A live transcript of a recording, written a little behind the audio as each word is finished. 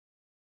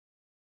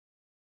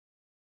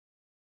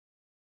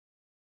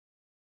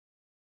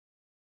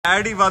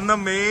Daddy വന്ന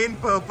main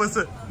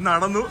purpose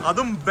നടന്നു,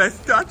 അതും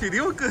ബെസ്റ്റ്. ആ ചിരി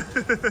നോക്ക്.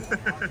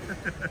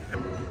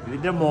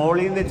 ഇതിന്റെ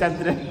മോളിൽ നിന്ന്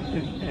ചന്ദ്രൻ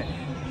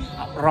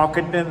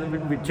റോക്കറ്റ്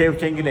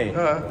വിക്ഷേപിച്ചെങ്കിലേ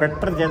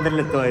പെട്ടെന്ന്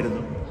ചന്ദ്രനിൽ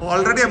എത്തുമായിരുന്നു.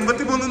 ഓൾറെഡി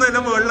 83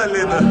 തന്നെ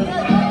മുകളിലല്ലേ ഇത്.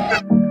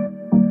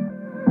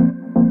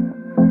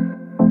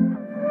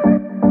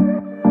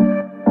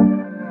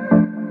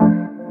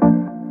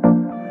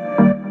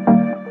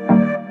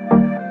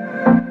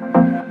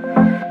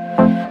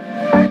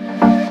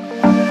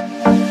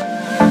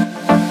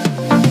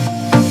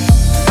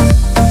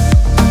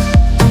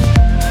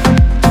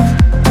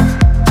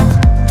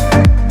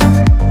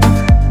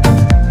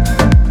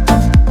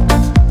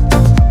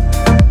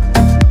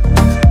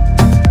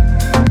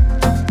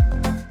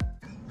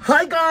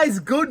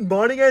 Good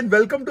morning and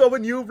welcome to our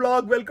new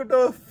vlog. Welcome to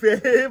our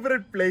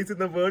favorite place in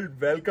the world.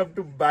 Welcome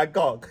to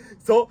Bangkok.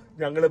 So,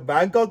 ഞങ്ങൾ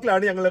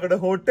ബാങ്കോക്കിലാണ്, ഞങ്ങളുടെ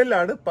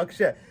ഹോട്ടലിലാണ്.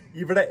 പക്ഷെ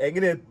ഇവിടെ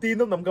എങ്ങനെ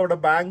എത്തിയെന്നും നമുക്ക് അവിടെ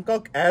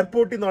ബാങ്കോക്ക്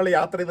എയർപോർട്ടിൽ നിന്നുള്ള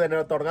യാത്രയിൽ നിന്ന്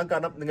തന്നെ തുടങ്ങാം.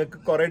 കാരണം നിങ്ങൾക്ക്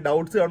കുറെ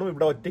ഡൗട്ട്സ് കാണും.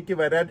 ഇവിടെ ഒറ്റയ്ക്ക്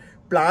വരാൻ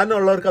പ്ലാൻ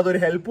ഉള്ളവർക്ക് അതൊരു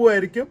ഹെൽപ്പും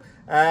ആയിരിക്കും.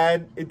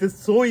 And it is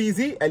so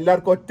easy.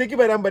 എല്ലാവർക്കും ഒറ്റയ്ക്ക്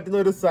വരാൻ പറ്റുന്ന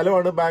ഒരു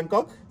സ്ഥലമാണ്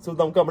ബാങ്കോക്ക്. സോ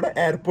നമുക്ക് നമ്മുടെ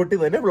എയർപോർട്ടിൽ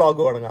തന്നെ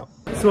വ്ളോഗ് തുടങ്ങാം.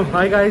 So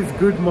hi guys,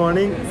 good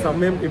morning.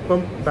 സമയം ഇപ്പം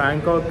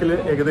ബാങ്കോക്കിൽ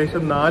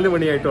ഏകദേശം 4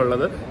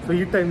 മണിയായിട്ടുള്ളത്. സോ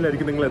ഈ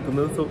ടൈമിലായിരിക്കും നിങ്ങൾ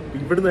എത്തുന്നത്. സോ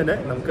ഇവിടുന്ന് തന്നെ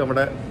നമുക്ക്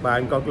നമ്മുടെ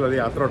ബാങ്കോക്കിലുള്ള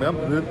യാത്ര തുടങ്ങാം.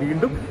 ഇത്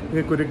വീണ്ടും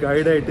നിങ്ങൾക്കൊരു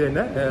ഗൈഡായിട്ട്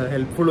തന്നെ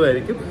ഹെൽപ്ഫുള്ളും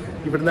ആയിരിക്കും.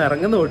 ഇവിടുന്ന്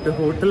ഇറങ്ങുന്ന തൊട്ട്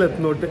ഹോട്ടലിൽ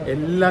എത്തുന്ന തൊട്ട്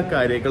എല്ലാ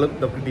കാര്യങ്ങളും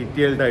നമുക്ക്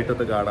ഡീറ്റെയിൽഡ്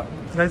ആയിട്ടൊന്ന് കാണാം.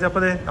 ഗൈസ്,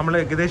 അപ്പോൾ നമ്മൾ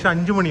ഏകദേശം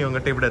 5 മണിയാവും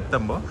കേട്ടോ ഇവിടെ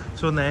എത്തുമ്പോൾ.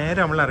 സോ നേരെ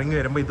നമ്മൾ ഇറങ്ങി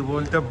വരുമ്പോൾ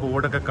ഇതുപോലത്തെ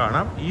ബോർഡൊക്കെ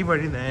കാണാം. ഈ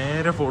വഴി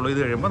നേരെ ഫോളോ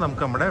ചെയ്ത് കഴിയുമ്പോൾ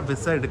നമുക്ക് നമ്മുടെ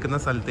വിസ എടുക്കുന്ന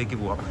സ്ഥലത്തേക്ക്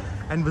പോകാം.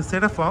 ആൻഡ്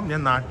വിസയുടെ ഫോം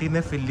ഞാൻ നാട്ടിൽ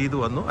നിന്ന് ഫില്ല് ചെയ്ത്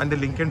വന്നു. അതിൻ്റെ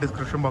ലിങ്ക് ഞാൻ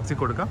ഡിസ്ക്രിപ്ഷൻ ബോക്സിൽ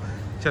കൊടുക്കാം.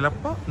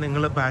 ചിലപ്പോൾ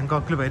നിങ്ങൾ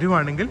ബാങ്കോക്കിൽ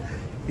വരുവാണെങ്കിൽ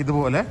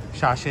ഇതുപോലെ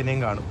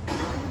ശാശേനയും കാണും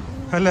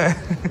അല്ലേ?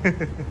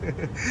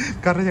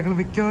 കാരണം ഞങ്ങൾ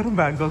മിക്കവാറും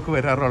ബാങ്കോക്ക്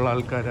വരാറുള്ള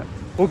ആൾക്കാരാണ്.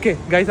 ഓക്കെ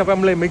ഗൈസ്, അപ്പോൾ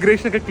നമ്മൾ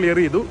ഇമിഗ്രേഷൻ ഒക്കെ ക്ലിയർ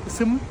ചെയ്തു.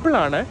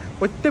 സിമ്പിളാണ്,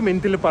 ഒറ്റ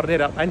മിനിറ്റിൽ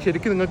പറഞ്ഞുതരാം. ആൻഡ്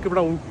ശരിക്കും നിങ്ങൾക്ക്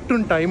ഇവിടെ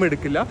ഒട്ടും ടൈം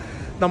എടുക്കില്ല.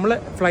 നമ്മൾ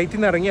ഫ്ലൈറ്റിൽ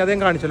നിന്ന് ഇറങ്ങി അതേ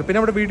കാണിച്ചല്ലോ. പിന്നെ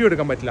അവിടെ വീഡിയോ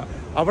എടുക്കാൻ പറ്റില്ല.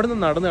 അവിടെ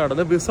നിന്ന്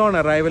നടന്ന് വിസ ഓൺ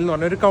അറൈവൽ എന്ന്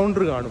പറഞ്ഞ ഒരു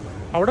കൗണ്ടർ കാണും.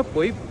 അവിടെ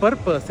പോയി പെർ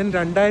പേഴ്സൺ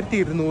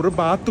 2200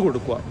 ബാത്ത്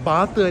കൊടുക്കുക.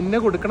 ബാത്ത് തന്നെ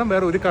കൊടുക്കണം,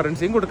 വേറെ ഒരു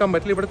കറൻസിയും കൊടുക്കാൻ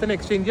പറ്റില്ല. ഇവിടെ തന്നെ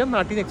എക്സ്ചേഞ്ച് ചെയ്യാം.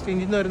 നാട്ടിൽ നിന്ന് എക്സ്ചേഞ്ച്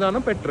ചെയ്യുന്ന വരുന്നതാണ്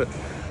ബെറ്റർ.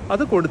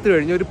 അത് കൊടുത്തു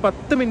കഴിഞ്ഞ് ഒരു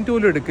 10 മിനിറ്റ്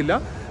പോലും എടുക്കില്ല.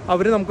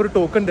 അവർ നമുക്കൊരു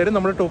ടോക്കൺ തരും.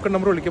 നമ്മുടെ ടോക്കൺ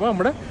നമ്പർ വിളിക്കുമ്പോൾ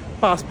നമ്മുടെ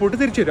പാസ്പോർട്ട്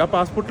തിരിച്ചു വരും. ആ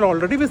പാസ്പോർട്ടിൽ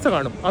ഓൾറെഡി വിസ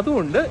കാണും.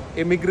 അതുകൊണ്ട്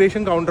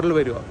എമിഗ്രേഷൻ കൗണ്ടറിൽ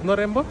വരിക എന്ന്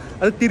പറയുമ്പോൾ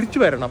അത് തിരിച്ചു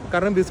വരണം.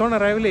 കാരണം വിസ ഓൺ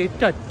അറൈവൽ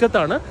ഏറ്റവും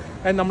അറ്റത്താണ്.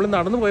 നമ്മൾ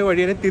നടന്നു പോയ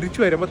വഴി തന്നെ തിരിച്ചു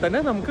വരുമ്പോൾ തന്നെ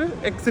നമുക്ക്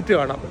എക്സിറ്റ്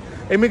കാണാം,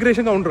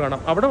 എമിഗ്രേഷൻ കൗണ്ടർ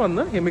കാണാം. അവിടെ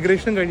വന്ന്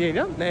എമിഗ്രേഷൻ കഴിഞ്ഞ്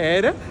കഴിഞ്ഞാൽ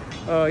നേരെ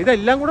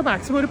ഇതെല്ലാം കൂടെ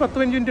മാക്സിമം ഒരു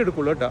 10-15 മിനിറ്റ്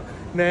എടുക്കുള്ളൂ കേട്ടോ.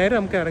 നേരെ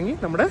നമുക്ക് ഇറങ്ങി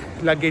നമ്മുടെ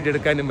ലഗേജ്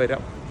എടുക്കാനും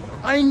വരാം.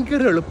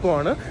 ഭയങ്കര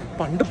എളുപ്പമാണ്.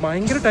 പണ്ട്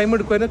ഭയങ്കര ടൈം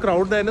എടുക്കുമായിരുന്നു.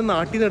 ക്രൗഡ് തന്നെ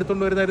നാട്ടിൽ നിന്ന്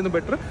എടുത്തുകൊണ്ട് വരുന്നതായിരുന്നു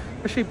ബെറ്റർ.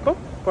 പക്ഷേ ഇപ്പം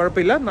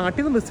കുഴപ്പമില്ല.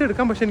 നാട്ടിൽ നിന്ന് മിസ്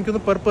എടുക്കാം. പക്ഷേ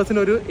എനിക്കൊന്ന് പെർ പേഴ്സൺ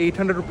ഒരു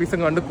 800 റുപ്പീസും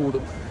കണ്ട്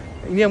കൂടും.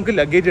 ഇനി നമുക്ക്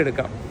ലഗേജ്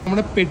എടുക്കാം.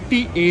 നമ്മുടെ പെട്ടി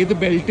ഏത്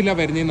ബെൽറ്റിലാണ്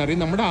വരുന്നതെന്ന്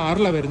അറിയാം. നമ്മുടെ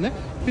 6ലാണ് വരുന്നത്.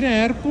 പിന്നെ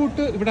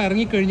എയർപോർട്ട് ഇവിടെ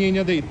ഇറങ്ങിക്കഴിഞ്ഞ്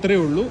കഴിഞ്ഞാൽ അത് ഇത്രയേ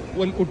ഉള്ളൂ.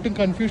 ഒട്ടും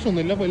കൺഫ്യൂഷൻ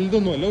ഒന്നുമില്ല,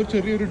 വലുതൊന്നുമല്ല. ഒരു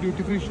ചെറിയൊരു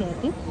ഡ്യൂട്ടി ഫ്രീ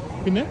ഷോപ്പും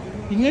പിന്നെ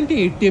ഇങ്ങനത്തെ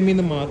ATM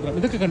നിന്ന് മാത്രം.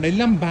 ഇതൊക്കെ കണ്ട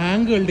എല്ലാം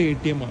ബാങ്കുകളുടെ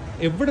ATM ആണ്.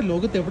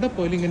 ലോകത്ത് എവിടെ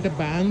പോയാലും ഇങ്ങനത്തെ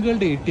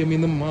ബാങ്കുകളുടെ ATM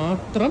നിന്ന്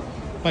മാത്രം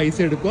പൈസ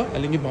എടുക്കുക,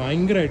 അല്ലെങ്കിൽ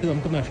ഭയങ്കരമായിട്ട്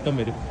നമുക്ക് നഷ്ടം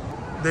വരും.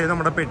 ഇതേ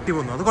നമ്മുടെ പെട്ടി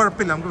വന്നു. അത്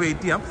കുഴപ്പമില്ല, നമുക്ക്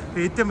വെയിറ്റ് ചെയ്യാം.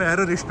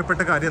 വേറൊരു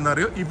ഇഷ്ടപ്പെട്ട കാര്യം എന്താ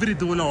പറയുക, ഇവർ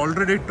ഇതുപോലെ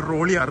ഓൾറെഡി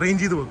ട്രോളി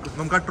അറേഞ്ച് ചെയ്ത് വെക്കും.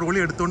 നമുക്ക് ആ ട്രോളി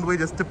എടുത്തുകൊണ്ട് പോയി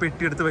ജസ്റ്റ്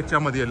പെട്ടി എടുത്ത് വെച്ചാൽ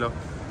മതിയല്ലോ.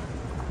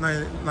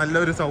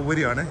 നല്ലൊരു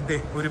സൗകര്യമാണ്. ഇതേ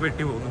ഒരു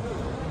പെട്ടി പോകുന്നു.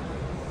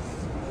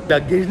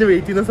 ലഗേജിന്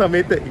വെയിറ്റ് ചെയ്യുന്ന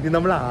സമയത്ത് ഇനി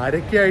നമ്മൾ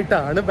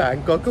ആരൊക്കെയായിട്ടാണ്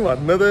ബാങ്കോക്ക്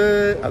വന്നത്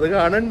അത്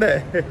കാണണ്ടേ?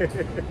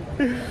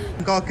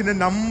 ബാങ്കോക്കിന്റെ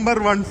നമ്പർ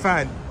 1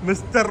 ഫാൻ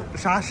മിസ്റ്റർ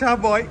ഷാഷാ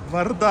ബോയ്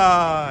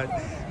വർദാൻ.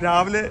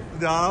 രാവിലെ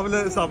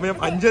സമയം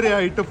 5:30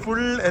 ആയിട്ട്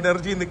ഫുൾ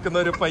എനർജി നിൽക്കുന്ന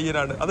ഒരു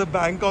പയ്യനാണ്. അത്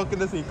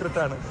ബാങ്കോക്കിന്റെ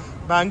സീക്രട്ടാണ്.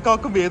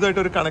 ബാങ്കോക്കും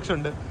വേദുമായിട്ട് ഒരു കണക്ഷൻ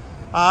ഉണ്ട്.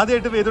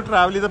 ആദ്യമായിട്ട് വേദു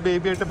ട്രാവൽ ചെയ്ത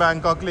ബേബിയായിട്ട്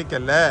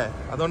ബാങ്കോക്കിലേക്കല്ലേ,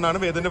 അതുകൊണ്ടാണ്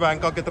വേദുവിന്റെ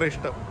ബാങ്കോക്ക് ഇത്ര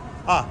ഇഷ്ടം.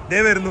 ദേ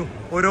വരുന്നു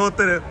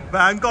ഓരോരുത്തര്,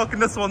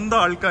 ബാങ്കോക്കിന്റെ സ്വന്തം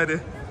ആൾക്കാര്.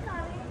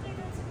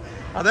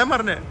 അതേ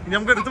പറഞ്ഞേ, ഇനി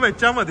നമുക്ക് എടുത്ത്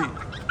വെച്ചാ മതി.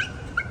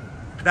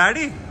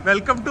 Daddy,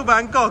 welcome to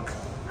Bangkok.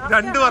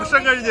 2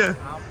 വർഷം കഴിഞ്ഞ്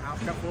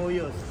 4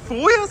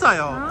 years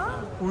ആയോ?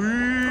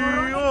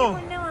 ഉയ്യോ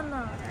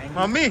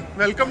മമ്മി,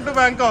 വെൽക്കം ടു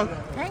ബാങ്കോക്ക്.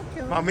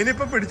 മമ്മീനെ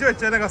ഇപ്പൊ പിടിച്ചു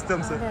വെച്ചേനെ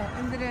കസ്റ്റംസ്.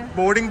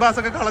 ബോർഡിംഗ് പാസ്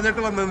ഒക്കെ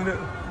കളഞ്ഞിട്ട് വന്നതിന്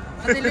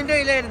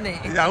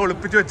ഞാൻ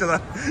ഒളിപ്പിച്ചു വെച്ചതാ,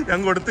 ഞാൻ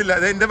കൊടുത്തില്ല.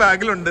 അത് എന്റെ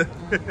ബാഗിലുണ്ട്.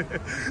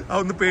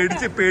 അതൊന്ന്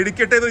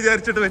പേടിക്കട്ടെ എന്ന്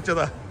വിചാരിച്ചിട്ട്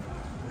വെച്ചതാ.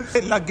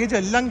 ലഗേജ്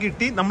എല്ലാം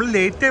കിട്ടി. നമ്മൾ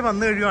ലേറ്റായി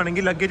വന്നു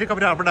കഴിയുവാണെങ്കിൽ ലഗേജ് ഒക്കെ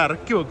അവർ അവിടെ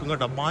ഇറക്കി വെക്കും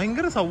കേട്ടോ.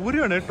 ഭയങ്കര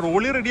സൗകര്യമാണ്.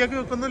 ട്രോളി റെഡിയാക്കി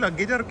വെക്കുന്നു,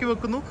 ലഗേജ് ഇറക്കി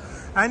വെക്കുന്നു.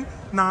 ആൻഡ്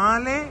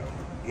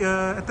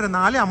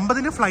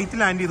 4:50 ഫ്ലൈറ്റ്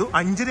ലാൻഡ് ചെയ്തു.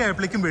 5:30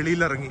 ആയപ്പോഴേക്കും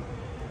വെളിയിൽ ഇറങ്ങി.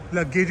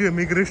 ലഗേജും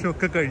എമിഗ്രേഷനും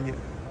ഒക്കെ കഴിഞ്ഞ്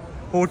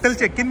ഹോട്ടൽ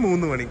ചെക്ക് ഇൻ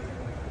 3 മണി.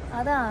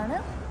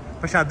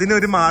 പക്ഷെ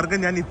അതിനൊരു മാർഗം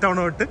ഞാൻ ഇത്തവണ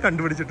തൊട്ട്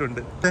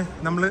കണ്ടുപിടിച്ചിട്ടുണ്ട്.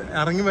 നമ്മൾ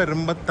ഇറങ്ങി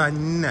വരുമ്പോൾ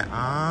തന്നെ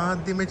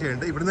ആദ്യമേ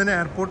ചെയ്യേണ്ടത്, ഇവിടുന്ന് തന്നെ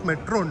എയർപോർട്ട്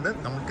മെട്രോ ഉണ്ട്.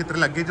 നമുക്ക് ഇത്ര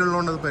ലഗേജ്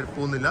ഉള്ളതുകൊണ്ട് അത്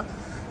പോകുന്നില്ല.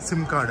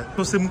 SIM card.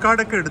 സോ സിം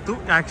കാർഡൊക്കെ എടുത്തു.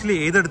 ആക്ച്വലി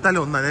ഏതെടുത്താലും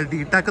ഒന്നാണ്.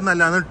 ഡിടാക്ക്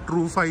നല്ലതാണ്,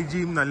 ട്രൂ 5G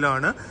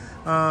നല്ലതാണ്.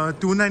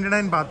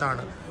 299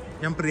 ബാത്താണ്.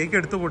 ഞാൻ പ്രിയക്ക്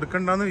എടുത്ത്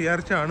കൊടുക്കണ്ടെന്ന്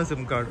വിചാരിച്ചാണ്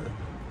സിം കാർഡ്.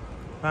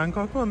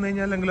 ബാങ്കോക്ക് വന്നു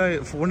കഴിഞ്ഞാൽ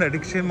ഫോൺ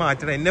അഡിക്ഷൻ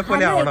മാറ്റണം, എന്നെ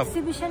പോലെ ആവണം.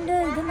 എക്സിബിഷന്റെ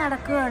ഇത്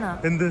നടക്കുകയാണ്.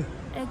 എന്ത്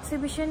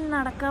എക്സിബിഷൻ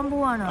നടക്കാൻ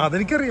പോവാണ്.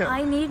 അതെനിക്കറിയാം.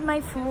 I need my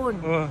phone.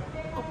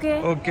 Okay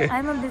I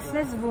am a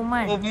business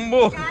woman.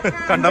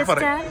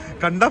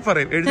 കണ്ടാ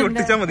പറയും, എഴുതി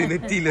ഒട്ടിച്ചാ മതി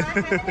നെറ്റിയില്.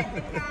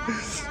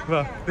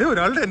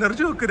 ഒരാളുടെ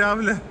എനർജി നോക്ക്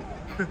രാവിലെ.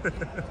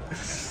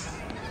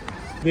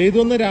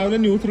 വേദൊന്ന് രാവിലെ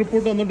ന്യൂസ്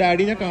റിപ്പോർട്ട് വന്നു,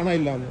 ഡാഡിനെ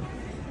കാണാനില്ല.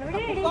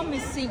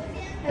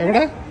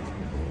 എവിടെ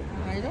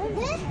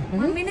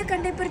മമ്മീനെ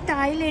കണ്ടപ്പോ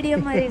തായ്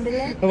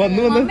ലേഡിയന്മാരുണ്ടല്ലേ.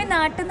 മമ്മി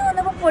നാട്ടിൽ നിന്ന്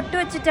വന്നപ്പോ പൊട്ട്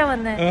വെച്ചിട്ടാ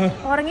വന്ന്,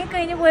 ഉറങ്ങി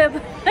കഴിഞ്ഞു പോയപ്പോ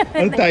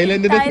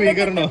തായ്ലൻഡിന്റെ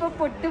സ്വീകരണോ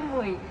പൊട്ടും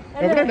പോയി.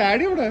 എവിടെ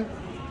ഡാഡി? എവിടെ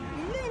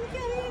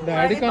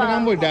ഡാഡി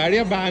കറങ്ങാൻ പോയി. ഡാഡി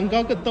ആ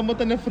ബാങ്കോക്ക് എത്തുമ്പോ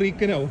തന്നെ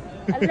ഫ്രീക്കനാവും.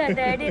 അല്ല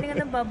ഡാഡി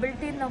എനിക്ക് ബബിൾ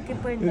ടീ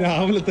നോക്കിപ്പോ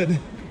രാവിലെ തന്നെ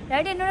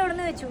ഡാഡി എന്നോട്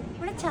ഇവിടെ വെച്ചു,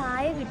 ഇവിടെ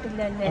ചായ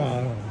കിട്ടില്ല അല്ലേ.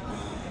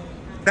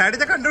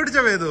 ഡാഡിനെ കണ്ടുപിടിച്ച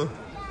വേദു.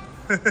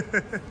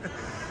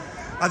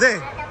 അതെ,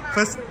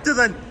 ഫസ്റ്റ്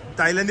തന്നെ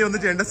തായ്ലൻഡിൽ വന്ന്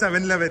ചെയ്യേണ്ട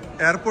 7-Eleven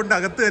എയർപോർട്ടിന്റെ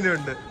അകത്ത്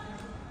തന്നെയുണ്ട്.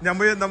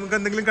 നമുക്ക്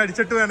എന്തെങ്കിലും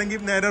കഴിച്ചിട്ട്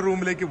വേണമെങ്കിൽ നേരെ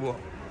റൂമിലേക്ക് പോവാം.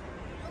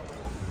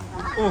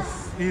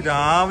 ഈ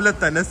രാവിലെ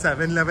തന്നെ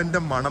 7-Elevenന്റെ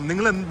മണം.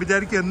 നിങ്ങൾ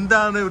വിചാരിക്കുക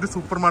എന്താണ് ഒരു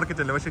സൂപ്പർ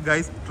മാർക്കറ്റ് അല്ലേ, പക്ഷെ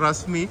ഗൈസ്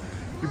ട്രസ്റ്റ് മീ,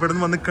 ഇവിടെ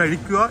നിന്ന് വന്ന്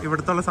കഴിക്കുക,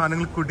 ഇവിടുത്തെ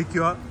സാധനങ്ങൾ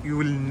കുടിക്കുക. You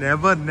will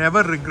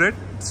never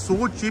regret. So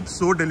cheap,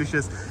 so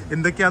delicious.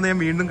 എന്തൊക്കെയാണെന്ന് ഞാൻ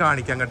വീണ്ടും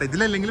കാണിക്കാം കേട്ടോ.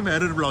 ഇതിലല്ലെങ്കിൽ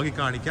വേറൊരു വ്ളോഗിൽ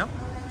കാണിക്കാം.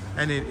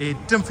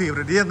 ഏറ്റവും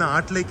ഫേവറേറ്റ്, ഈ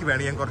നാട്ടിലേക്ക്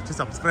വേണമെങ്കിൽ ഞാൻ കുറച്ച്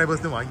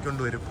സബ്സ്ക്രൈബേഴ്സിന്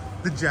വാങ്ങിക്കൊണ്ട് വരും.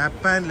 ഇത്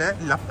ജപ്പാനിലെ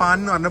ലപ്പാൻ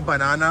എന്ന് പറഞ്ഞ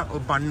banana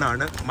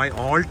ബണ്ണാണ് my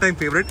all time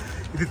favourite.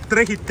 ഇത് ഇത്ര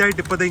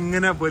ഹിറ്റായിട്ട് ഇപ്പൊ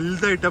ഇങ്ങനെ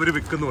വലുതായിട്ട് അവർ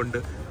വിൽക്കുന്നുണ്ട്.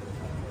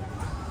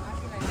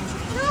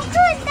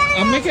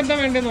 അമ്മയ്ക്ക് എന്താ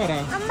വേണ്ടെന്ന് പറ.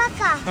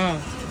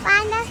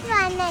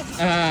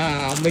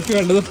 അമ്മയ്ക്ക്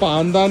വേണ്ടത്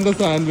പാന്താന്റെ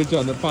സാൻഡ്വിച്ച്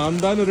ആണ്.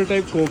 പാന്താൻ ഒരു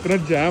ടൈപ്പ്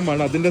കോക്കനട്ട് ജാം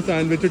ആണ്, അതിന്റെ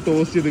സാൻഡ്വിച്ച്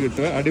ടോസ്റ്റ് ചെയ്ത്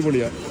കിട്ടുക,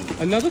 അടിപൊളിയാണ്.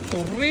 അല്ലാതെ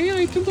കുറേ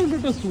ഐറ്റംസ് ഉണ്ട്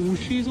കേട്ടോ.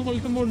 സൂഷീസ്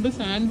പോലത്തെ ഉണ്ട്,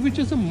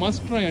 സാൻഡ്വിച്ചസ്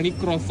മസ്റ്റ് ട്രൈ ആണ്. ഈ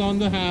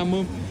ക്രോസാന്ത്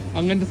ഹാമും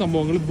അങ്ങനത്തെ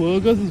സംഭവങ്ങൾ.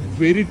 Burgers is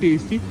very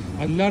tasty.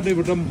 അല്ലാതെ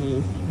ഇവിടെ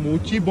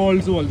മൂച്ചി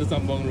ബോൾസ് പോലത്തെ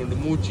സംഭവങ്ങളുണ്ട്,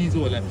 മൂച്ചീസ്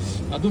പോലെ.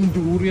 അതും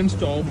ഡൂറിയൻ,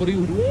 സ്ട്രോബെറി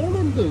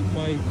ഒരുപാടുണ്ട്.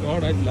 My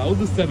God, I love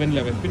this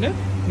 7-Eleven. പിന്നെ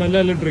നല്ല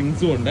നല്ല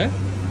ഡ്രിങ്ക്സും ഉണ്ട്.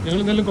 ഞങ്ങൾ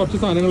എന്തായാലും കുറച്ച്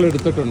സാധനങ്ങൾ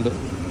എടുത്തിട്ടുണ്ട്.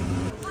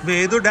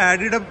 വേദു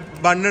ഡാഡിയുടെ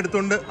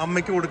ബണ്ണെടുത്തോണ്ട്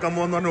അമ്മയ്ക്ക് കൊടുക്കാൻ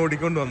പോകാന്ന് പറഞ്ഞ്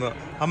ഓടിക്കൊണ്ട് വന്നതാ.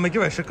 അമ്മയ്ക്ക്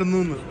വിശക്കുന്നു.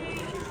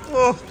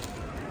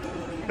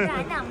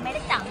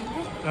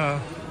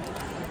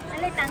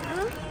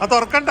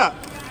 തുറക്കണ്ട,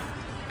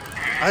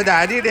 അത്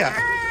ഡാഡിയുടെയാ.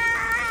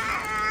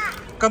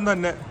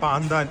 തന്നെ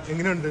പാന്താൻ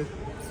എങ്ങനെയുണ്ട്?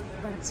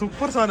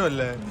 സൂപ്പർ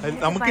സാധനമല്ലേ,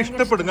 നമുക്ക്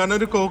ഇഷ്ടപ്പെടും. കാരണം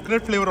ഒരു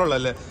കോക്കനട്ട് ഫ്ലേവർ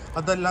ഉള്ളല്ലേ.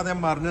 അതല്ലാതെ ഞാൻ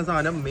പറഞ്ഞ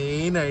സാധനം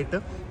മെയിൻ ആയിട്ട്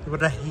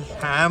ഇവരുടെ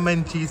ഹാം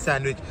ആൻഡ് ചീസ്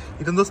സാൻഡ്വിച്ച്.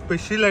 ഇതെന്തോ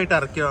സ്പെഷ്യലായിട്ട്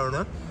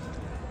ഇറക്കിയതാണ്.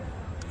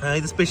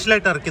 ഇത്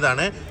സ്പെഷ്യലായിട്ട്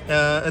ഇറക്കിയതാണ്,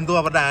 എന്തോ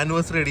അവരുടെ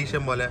ആനിവേഴ്സറി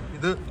എഡീഷൻ പോലെ.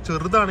 ഇത്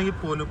ചെറുതാണെങ്കിൽ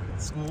പോലും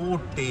സോ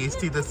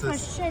ടേസ്റ്റി.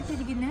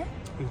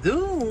 ഇത്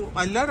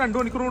അല്ല 2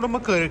 മണിക്കൂർ കൂടുമ്പോ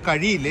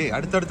കഴിയില്ലേ,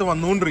 അടുത്തടുത്ത്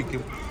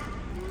വന്നുകൊണ്ടിരിക്കും.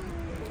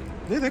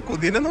 ഇതേ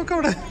കൊതിനെ നോക്ക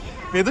അവിടെ.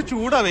 ഏതോ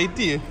ചൂടാ,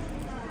 വെയിറ്റ് ചെയ്യേ.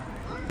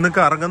 ഇന്ന്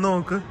കറങ്ങുന്ന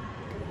നോക്ക്.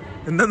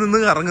 എന്താ നിന്ന്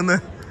കറങ്ങുന്നത്?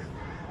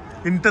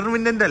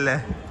 ഇന്റർമിറ്റന്റ് അല്ലേ?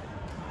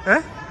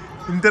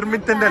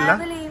 ഇന്റർമിറ്റന്റ് അല്ല.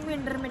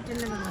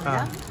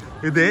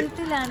 ഇതേ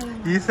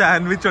ഈ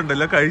സാൻഡ്വിച്ച്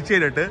ഉണ്ടല്ലോ, കഴിച്ചു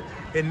കഴിഞ്ഞിട്ട്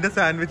എന്റെ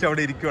സാൻഡ്വിച്ച്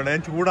അവിടെ ഇരിക്കുവാണ്,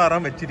 ഞാൻ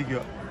ചൂടാറാൻ വെച്ചിരിക്കുക.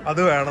 അത്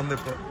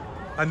വേണമെന്നിട്ട്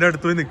എന്റെ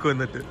അടുത്ത് പോയി നിൽക്കും.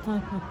 എന്നിട്ട്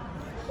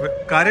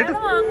കാര്യമായിട്ട്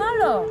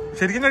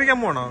ശരിക്കും കഴിക്കാൻ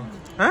പോണോ?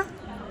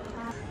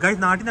 ഗൈസ്,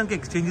 നാട്ടിൽ ഞങ്ങൾക്ക്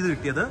എക്സ്ചേഞ്ച് ചെയ്ത്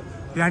കിട്ടിയത്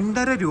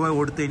 2.5 രൂപ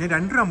കൊടുത്തു കഴിഞ്ഞാൽ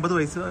 2.50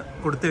 പൈസ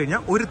കൊടുത്തു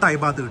കഴിഞ്ഞാൽ ഒരു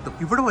തൈബാത്ത് കിട്ടും.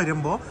 ഇവിടെ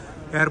വരുമ്പോൾ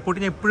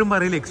എയർപോർട്ടിൽ ഞാൻ എപ്പോഴും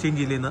പറയില്ല എക്സ്ചേഞ്ച്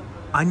ചെയ്യില്ലെന്ന്.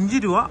 5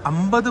 രൂപ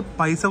 50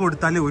 പൈസ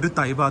കൊടുത്താലേ ഒരു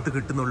തൈബാത്ത്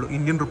കിട്ടുന്നുള്ളൂ.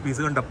 ഇന്ത്യൻ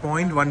റുപ്പീസ് കണ്ട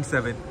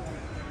 0.17.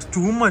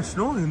 Too much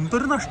no.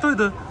 എന്തൊരു നഷ്ടം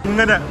ഇത്.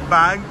 ഇങ്ങനെ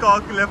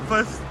ബാങ്കോക്കിലെ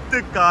ഫസ്റ്റ്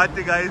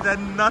കാറ്റ് guys,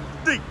 and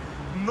nothing,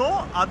 no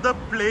other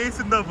place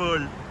in the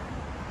world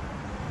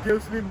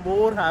gives me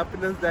more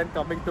happiness than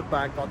coming to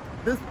Bangkok.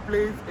 This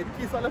place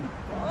എനിക്ക് ഈ സ്ഥലം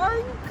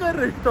ഭയങ്കര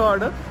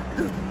ഇഷ്ടമാണ്.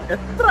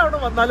 എത്ര തവണ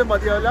വന്നാലും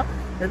മതിയാവില്ല.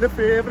 എൻ്റെ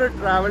favourite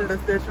travel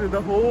destination in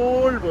the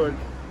whole world.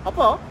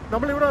 അപ്പോൾ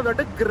നമ്മളിവിടെ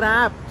വന്നിട്ട്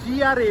ഗ്രാബ്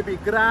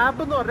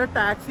എന്ന് പറഞ്ഞ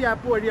ടാക്സി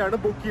ആപ്പ് വഴിയാണ്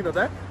ബുക്ക്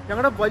ചെയ്യുന്നത്.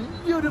 ഞങ്ങളുടെ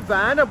വലിയൊരു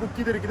വാനാണ് ബുക്ക്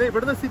ചെയ്തിരിക്കുന്നത്.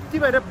 ഇവിടുന്ന് സിറ്റി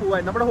വരെ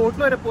പോകാൻ, നമ്മുടെ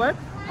ഹോട്ടൽ വരെ പോകാൻ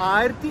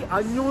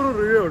 1500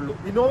 രൂപയുള്ളൂ.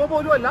 ഇന്നോവ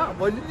പോലും അല്ല,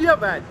 വലിയ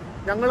വാൻ.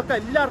 ഞങ്ങൾക്ക്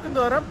എല്ലാവർക്കും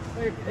കയറാം.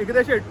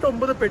 ഏകദേശം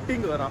 8-9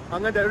 പെട്ടിയും കയറാം.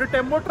 അങ്ങനത്തെ ഒരു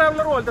ടെമ്പോ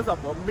ട്രാവലർ പോലത്തെ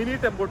സംഭവം, മിനി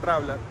ടെമ്പോ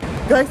ട്രാവലർ.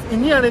 ഗൈസ്,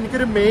 ഇനിയാണ്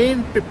എനിക്കൊരു മെയിൻ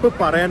ടിപ്പ്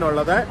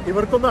പറയാനുള്ളത്.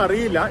 ഇവർക്കൊന്നും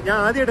അറിയില്ല, ഞാൻ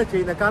ആദ്യമായിട്ട്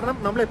ചെയ്യുന്നത്. കാരണം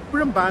നമ്മൾ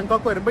എപ്പോഴും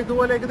ബാങ്കോക്ക് വരുമ്പോൾ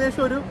ഇതുപോലെ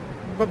ഏകദേശം ഒരു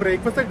ഇപ്പൊ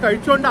ബ്രേക്ക്ഫാസ്റ്റ് ഒക്കെ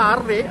കഴിച്ചുകൊണ്ട്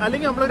 6:30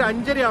 അല്ലെങ്കിൽ നമ്മളൊരു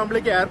 5:30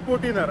 ആകുമ്പോഴേക്ക്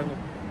എയർപോർട്ടിൽ നിന്ന് ഇറങ്ങും.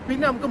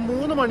 പിന്നെ നമുക്ക്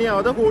 3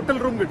 മണിയാവാതെ ഹോട്ടൽ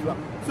റൂം കിട്ടുക.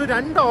 സോ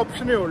 2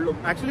 ഓപ്ഷനേ ഉള്ളൂ.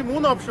 ആക്ച്വലി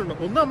 3 ഓപ്ഷൻ ഉണ്ട്.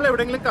 ഒന്ന് നമ്മൾ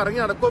എവിടെയെങ്കിലും കറങ്ങി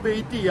നടക്കോ,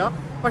 വെയിറ്റ്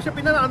ചെയ്യുക. പക്ഷെ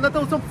പിന്നെ അന്നത്തെ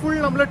ദിവസം ഫുൾ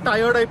നമ്മൾ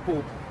ടയേർഡായി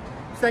പോകും.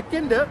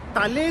 സെക്കൻഡ്,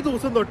 തലേ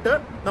ദിവസം തൊട്ട്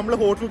നമ്മൾ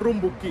ഹോട്ടൽ റൂം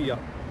ബുക്ക് ചെയ്യാം.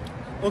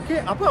 ഓക്കെ,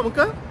 അപ്പൊ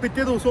നമുക്ക്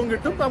പിറ്റേ ദിവസവും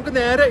കിട്ടും. നമുക്ക്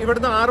നേരെ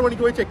ഇവിടുന്ന് 6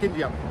 മണിക്ക് പോയി ചെക്ക് ഇൻ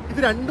ചെയ്യാം. ഇത്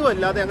രണ്ടും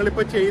അല്ലാതെ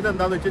ഞങ്ങളിപ്പോൾ ചെയ്യുന്നത്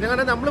എന്താണെന്ന് വെച്ച് കഴിഞ്ഞാൽ,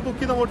 കാരണം നമ്മൾ ബുക്ക്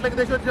ചെയ്യുന്ന ഹോട്ടൽ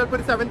ഏകദേശം ചിലപ്പോൾ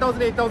ഒരു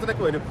 7,000-8,000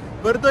 ഒക്കെ വരും.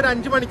 വെറുതെ ഒരു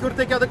 5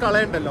 മണിക്കൂറത്തേക്ക് അത്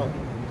കളയണ്ടല്ലോ.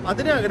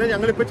 അതിന് അങ്ങനെ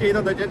ഞങ്ങളിപ്പോൾ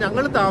ചെയ്യുന്നത് വെച്ചാൽ,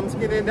 ഞങ്ങൾ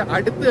താമസിക്കുന്നതിന്റെ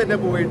അടുത്ത് തന്നെ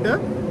പോയിട്ട്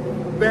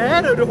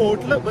വേറൊരു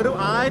ഹോട്ടൽ വെറും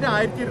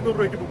 1000-1200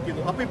 രൂപയ്ക്ക് ബുക്ക്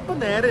ചെയ്തു. അപ്പൊ ഇപ്പൊ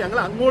നേരെ ഞങ്ങൾ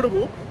അങ്ങോട്ട്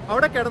പോകും.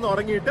 അവിടെ കിടന്ന്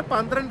ഉറങ്ങിയിട്ട്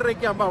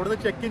 12:30 ആകുമ്പോൾ അവിടുന്ന്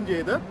ചെക്ക് ഇൻ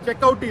ചെയ്ത്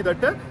ചെക്ക്ഔട്ട്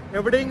ചെയ്തിട്ട്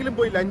എവിടെയെങ്കിലും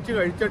പോയി ലഞ്ച്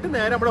കഴിച്ചിട്ട്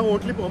നേരെ നമ്മുടെ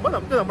ഹോട്ടലിൽ പോകുമ്പോൾ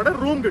നമുക്ക് നമ്മുടെ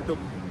റൂം കിട്ടും.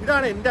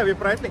 ഇതാണ് എന്റെ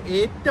അഭിപ്രായത്തിൽ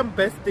ഏറ്റവും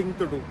best thing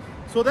to do.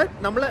 So that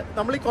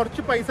നമ്മൾ ഈ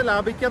കുറച്ച് പൈസ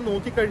ലാഭിക്കാൻ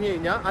നോക്കിക്കഴിഞ്ഞു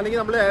കഴിഞ്ഞാൽ, അല്ലെങ്കിൽ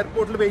നമ്മൾ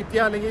എയർപോർട്ടിൽ വെയിറ്റ്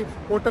ചെയ്യുക, അല്ലെങ്കിൽ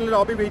ഹോട്ടലിൽ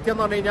ലോബി വെയിറ്റ്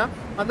ചെയ്യാന്ന് പറഞ്ഞു കഴിഞ്ഞാൽ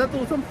അന്നത്തെ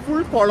ദിവസം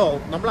ഫുൾ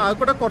കൊളാവും. നമ്മൾ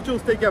ആൾക്കൂടെ കുറച്ച്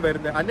ദിവസത്തേക്കാണ്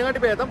വരുന്നത്.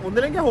 അതിനെക്കാട്ടി ഭേദം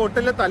ഒന്നില്ലെങ്കിൽ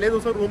ഹോട്ടലിൽ തലേ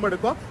ദിവസം റൂം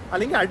എടുക്കുക,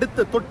 അല്ലെങ്കിൽ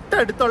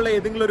തൊട്ടടുത്തുള്ള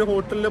ഏതെങ്കിലും ഒരു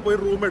ഹോട്ടലിൽ പോയി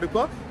റൂം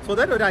എടുക്കുക. സോ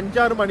ദാറ്റ് ഒരു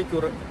 5-6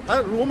 മണിക്കൂർ അത്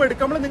റൂം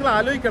എടുക്കുമ്പോൾ നിങ്ങൾ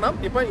ആലോചിക്കണം.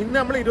 ഇപ്പൊ ഇന്ന്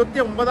നമ്മൾ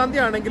 29-ാം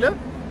തീയതി ആണെങ്കിൽ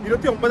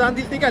 29-ാം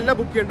തീയതിക്ക് അല്ല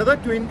ബുക്ക് ചെയ്യേണ്ടത്,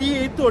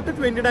 28 തൊട്ട്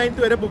 29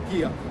 വരെ ബുക്ക്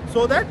ചെയ്യുക.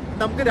 സോ ദാറ്റ്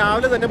നമുക്ക്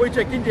രാവിലെ തന്നെ പോയി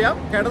ചെക്ക് ഇൻ ചെയ്യാം,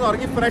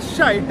 കിടന്നുറങ്ങി ഫ്രഷ്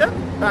ആയിട്ട്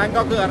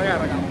ബാങ്കോക്ക്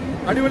ഇറങ്ങാം.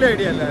 അടിപൊളി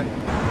ഐഡിയ അല്ലേ?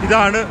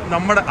 ഇതാണ്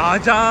നമ്മുടെ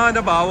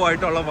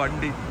ആചാരഭാവമായിട്ടുള്ള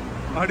വണ്ടി.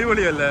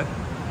 അടിപൊളിയല്ലേ?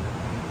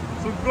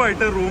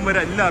 സുഖമായിട്ട് റൂം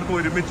വരെ എല്ലാവർക്കും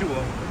ഒരുമിച്ച്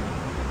പോവാം.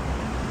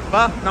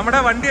 വാ,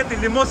 നമ്മുടെ വണ്ടി എത്തി.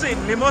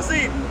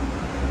 ലിമോസിൻ.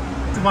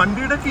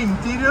 വണ്ടിയുടെ ഒക്കെ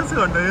ഇന്റീരിയേഴ്സ്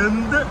കണ്ടോ,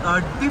 എന്ത്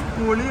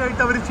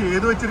അടിപൊളിയായിട്ട് അവർ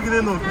ചെയ്തു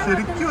വെച്ചിരിക്കുന്നത് നോക്കി.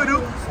 ശരിക്കും ഒരു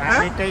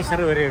സാനിറ്റൈസർ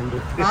വരെ ഉണ്ട്.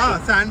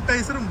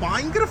 സാനിറ്റൈസറും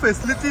ഭയങ്കര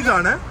ഫെസിലിറ്റീസ്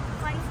ആണ്.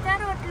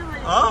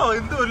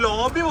 എന്ത്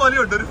ലോബി പോലെ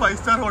ഉണ്ട്, ഒരു 5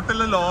 സ്റ്റാർ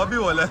ഹോട്ടലിലെ ലോബി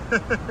പോലെ.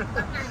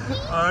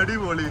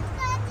 അടിപൊളി.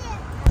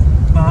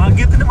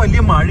 ഭാഗ്യത്തിന്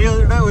വലിയ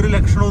മഴയുടെ ഒരു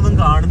ലക്ഷണമൊന്നും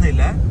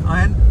കാണുന്നില്ല.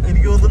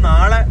 എനിക്ക് തോന്നുന്നു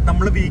നാളെ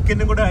നമ്മൾ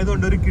വീക്കെൻഡും കൂടെ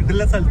ആയതുകൊണ്ട് ഒരു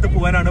കിടില സ്ഥലത്ത്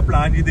പോകാനാണ്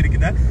പ്ലാൻ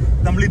ചെയ്തിരിക്കുന്നത്.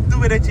 നമ്മൾ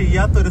ഇതുവരെ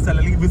ചെയ്യാത്തൊരു സ്ഥലം,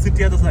 അല്ലെങ്കിൽ വിസിറ്റ്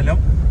ചെയ്യാത്ത സ്ഥലം,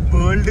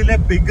 വേൾഡിലെ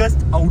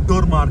ബിഗസ്റ്റ്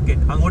ഔട്ട്ഡോർ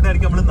മാർക്കറ്റ്.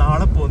 അങ്ങോട്ടായിരിക്കും നമ്മൾ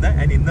നാളെ പോകുന്നത്.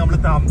 ആൻഡ് ഇന്ന് നമ്മൾ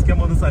താമസിക്കാൻ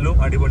പോകുന്ന സ്ഥലവും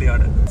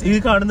അടിപൊളിയാണ്. ഈ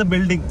കാണുന്ന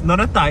ബിൽഡിംഗ് എന്ന്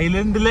പറഞ്ഞാൽ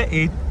തായ്ലൻഡിലെ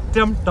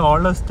ഏറ്റവും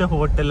ടോളസ്റ്റ്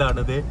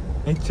ഹോട്ടലാണിത്.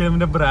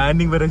 H&Mന്റെ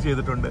ബ്രാൻഡിങ് വരെ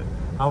ചെയ്തിട്ടുണ്ട്.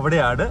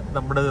 അവിടെയാണ്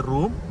നമ്മുടെ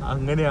റൂം.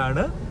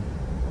 അങ്ങനെയാണ്.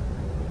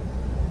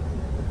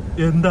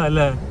 എന്താ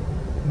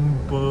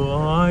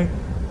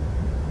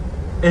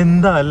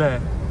അല്ലേ?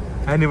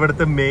 ആൻഡ്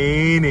ഇവിടുത്തെ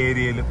മെയിൻ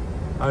ഏരിയയിലും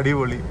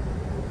അടിപൊളി.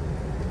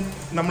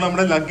 നമ്മൾ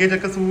നമ്മുടെ ലഗേജ്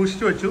ഒക്കെ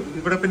സൂക്ഷിച്ചു വെച്ചു.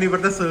 ഇവിടെ പിന്നെ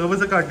ഇവരുടെ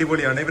സർവീസ് ഒക്കെ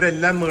അടിപൊളിയാണ്.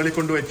 ഇവരെല്ലാം മേളിൽ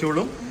കൊണ്ട്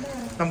വെച്ചോളും.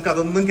 നമുക്ക്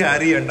അതൊന്നും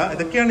ക്യാരി ചെയ്യണ്ട.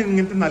 ഇതൊക്കെയാണ്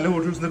ഇങ്ങനത്തെ നല്ല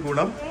ഹോട്ടൽസിന്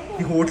കൂടാം.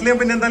 ഈ ഹോട്ടൽ ഞാൻ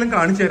പിന്നെ എന്തായാലും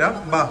കാണിച്ചു തരാം.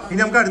 ബാ,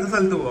 ഇനി നമുക്ക് അടുത്ത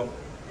സ്ഥലത്ത് പോവാം.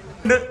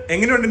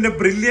 എങ്ങനെയുണ്ട് എന്റെ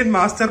ബ്രില്യൻ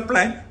മാസ്റ്റർ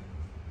പ്ലാൻ?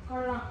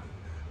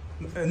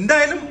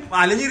 എന്തായാലും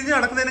അലഞ്ഞിരിഞ്ഞ്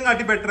നടക്കുന്നതിനും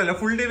കാട്ടി ബെറ്റർ അല്ലേ?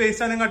 ഫുൾ ഡേ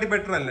വേസ്റ്റ് ആനും കാട്ടി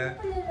ബെറ്റർ അല്ലേ?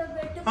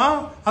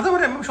 അതാ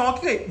പറയാ,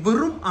 ഷോക്കിംഗ് ആയി.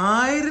 വെറും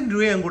 1000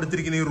 രൂപയാണ്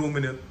കൊടുത്തിരിക്കുന്നത് ഈ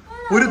റൂമിന്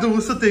ഒരു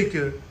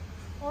ദിവസത്തേക്ക്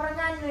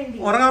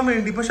ഉറങ്ങാൻ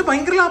വേണ്ടി. പക്ഷെ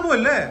ഭയങ്കര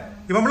ലാഭമല്ലേ?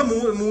 ഇപ്പൊ നമ്മള്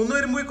 3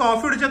 പേരും പോയി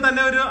കോഫി കുടിച്ചാൽ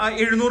തന്നെ ഒരു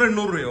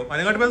 700-800 രൂപയോ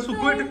അതിനെക്കാട്ടി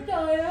സുഖമായിട്ട്.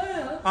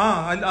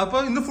 അപ്പൊ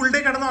ഇന്ന് ഫുൾ ഡേ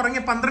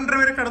കിടന്നുറങ്ങിയ 12:30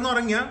 വരെ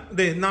കിടന്നുറങ്ങിയ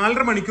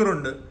 4.5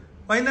 മണിക്കൂറുണ്ട്.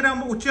 വൈകുന്നേരം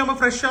ആകുമ്പോൾ ഉച്ചയാകുമ്പോൾ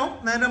ഫ്രഷ് ആവും.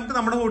 നേരെ നമുക്ക്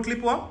നമ്മുടെ ഹോട്ടലിൽ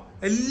പോവാം.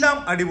 എല്ലാം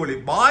അടിപൊളി.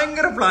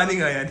 ഭയങ്കര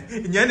പ്ലാനിങ് ആയാൽ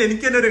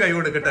എനിക്ക് തന്നെ ഒരു കൈ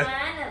കൊടുക്കട്ടെ.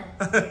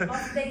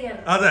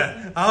 അതെ,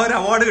 ആ ഒരു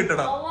അവാർഡ്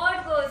കിട്ടണം.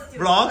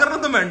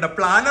 ബ്ലോഗറിനൊന്നും വേണ്ട,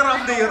 പ്ലാനർ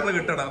ഓഫ് ദ ഇയറിന്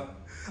കിട്ടണം.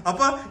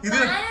 അപ്പൊ ഇത്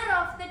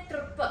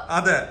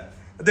അതെ,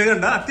 ഇത്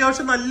കണ്ട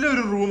അത്യാവശ്യം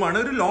നല്ലൊരു റൂമാണ്.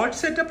 ഒരു ലോഡ്ജ്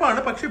സെറ്റപ്പ് ആണ്,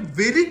 പക്ഷെ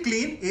വെരി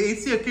ക്ലീൻ.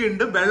 AC ഒക്കെ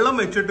ഉണ്ട്, വെള്ളം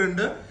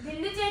വെച്ചിട്ടുണ്ട്.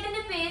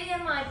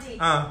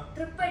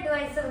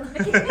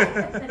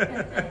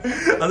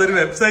 അതൊരു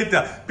വെബ്സൈറ്റാ.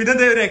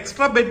 പിന്നെ ഒരു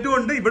എക്സ്ട്രാ ബെഡും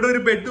ഉണ്ട്. ഇവിടെ ഒരു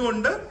ബെഡും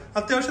ഉണ്ട്.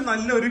 അത്യാവശ്യം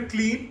നല്ലൊരു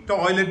ക്ലീൻ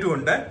ടോയ്ലറ്റും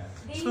ഉണ്ട്.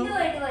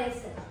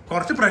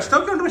 കുറച്ച്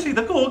പ്രശ്നമൊക്കെ ഉണ്ട്, പക്ഷെ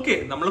ഇതൊക്കെ ഓക്കെ.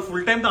 നമ്മൾ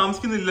ഫുൾ ടൈം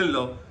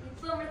താമസിക്കുന്നില്ലല്ലോ.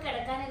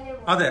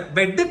 അതെ,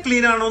 ബെഡ്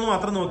ക്ലീൻ ആണോ എന്ന്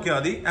മാത്രം നോക്കിയാൽ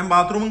മതി.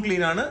 ബാത്റൂമും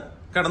ക്ലീൻ ആണ്.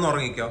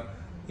 കിടന്നുറങ്ങിക്കോ.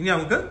 ഇനി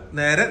നമുക്ക്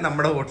നേരെ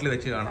നമ്മുടെ ഹോട്ടലിൽ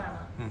വെച്ച് കാണാം.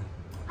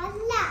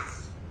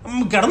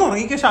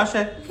 കിടന്നുറങ്ങിക്കോ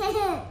ശാശേ.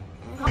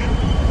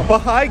 അപ്പൊ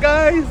ഹായ്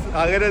ഗായ്സ്,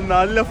 അങ്ങനെ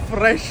നല്ല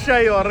ഫ്രഷ്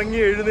ആയി ഉറങ്ങി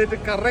എഴുന്നേറ്റ്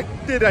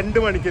കറക്റ്റ് 2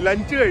 മണിക്ക്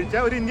ലഞ്ച് കഴിച്ച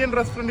ഒരു ഇന്ത്യൻ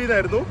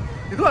റെസ്റ്റോറൻറ്റിലായിരുന്നു.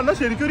 ഇത് വന്നാൽ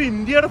ശരിക്കും ഒരു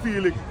ഇന്ത്യയുടെ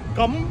ഫീലിംഗ്.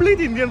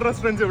 കംപ്ലീറ്റ് ഇന്ത്യൻ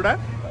റെസ്റ്റോറൻറ്റ്സ് ഇവിടെ.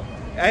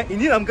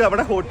 ഇനി നമുക്ക്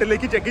അവിടെ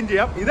ഹോട്ടലിലേക്ക് ചെക്ക് ഇൻ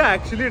ചെയ്യാം. ഇത്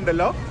ആക്ച്വലി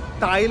ഉണ്ടല്ലോ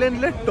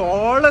തായ്ലൻഡിലെ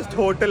ടോളസ്റ്റ്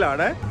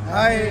ഹോട്ടലാണ്.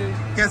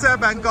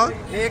 ബാങ്കോക്ക്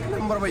एक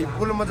नंबर भाई,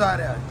 फुल मजा आ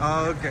रहा है.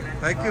 Okay,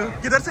 thank you.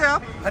 किधर से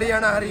आप?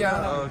 हरियाणा.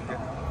 ओके.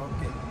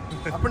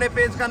 अपने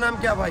पेज का नाम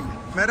क्या भाई?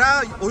 मेरा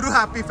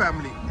ओरुहैप्पी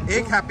फैमिली.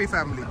 एक हैप्पी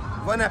फैमिली,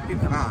 वन हैप्पी.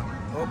 हाँ,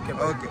 ओके,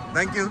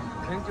 थैंक यू.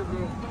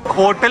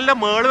 ഹോട്ടലിന്റെ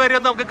മേള് വരെ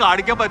ഒന്നും നമുക്ക്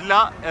കാണിക്കാൻ പറ്റില്ല,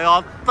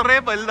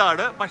 അത്രയും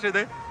വലുതാണ്. പക്ഷെ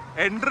ഇത്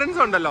എൻട്രൻസ്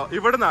ഉണ്ടല്ലോ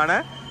ഇവിടുന്നാണ്.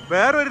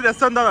 വേറൊരു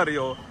രസം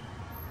എന്താണെന്നറിയോ?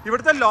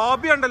 ഇവിടുത്തെ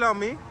ലോബി ഉണ്ടല്ലോ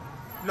അമ്മി,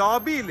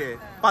 ലോബി ഇല്ലേ,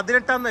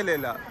 18-ാം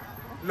നിലയില്ല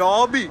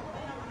ലോബി.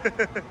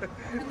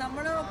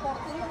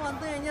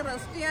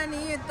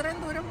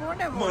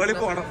 മേളിൽ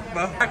പോണം.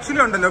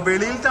 ആക്ച്വലി ഉണ്ടല്ലോ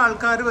വെളിയിലത്തെ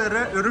ആൾക്കാർ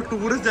വരെ ഒരു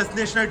ടൂറിസ്റ്റ്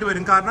ഡെസ്റ്റിനേഷൻ ആയിട്ട്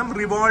വരും. കാരണം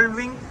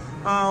റിവോൾവിംഗ്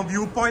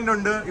വ്യൂ പോയിന്റ്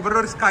ഉണ്ട്, ഇവരുടെ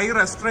ഒരു സ്കൈ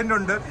റെസ്റ്റോറന്റ്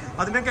ഉണ്ട്.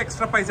 അതിനൊക്കെ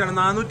എക്സ്ട്രാ പൈസയാണ്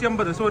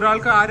 450. സോ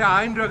ഒരാൾക്ക്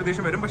 1000 രൂപ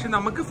ഏകദേശം വരും. പക്ഷെ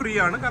നമുക്ക് ഫ്രീ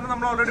ആണ്, കാരണം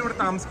നമ്മൾ ഓൾറെഡി ഇവിടെ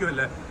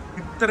താമസിക്കുമല്ലേ.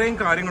 ഇത്രയും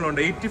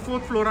കാര്യങ്ങളുണ്ട്.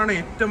 84th ഫ്ലോറാണ്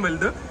ഏറ്റവും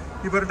വലുത്.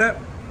 ഇവരുടെ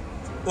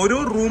ഓരോ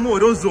റൂമും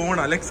ഓരോ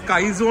സോണാണ്. ലൈക്ക്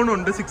സ്കൈ സോൺ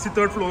ഉണ്ട്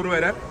 63rd ഫ്ലോർ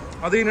വരെ.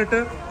 അത് കഴിഞ്ഞിട്ട്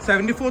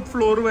 74th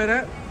ഫ്ലോർ വരെ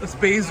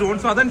സ്പേസ് സോൺ.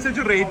 സോ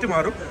അതനുസരിച്ച് റേറ്റ്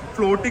മാറും.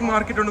 ഫ്ലോട്ടിംഗ്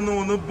മാർക്കറ്റ് ഉണ്ടെന്ന്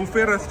തോന്നുന്നു.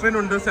 ബുഫേ റെസ്റ്റോറന്റ്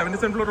ഉണ്ട്.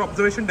 77th ഫ്ലോർ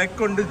ഒബ്സർവേഷൻ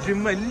ഡെക്ക് ഉണ്ട്.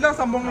 ജിം, എല്ലാ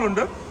സംഭവങ്ങളും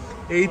ഉണ്ട്.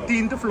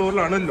 18th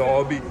ഫ്ലോറിലാണ്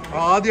lobby.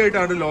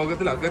 ആദ്യമായിട്ടാണ്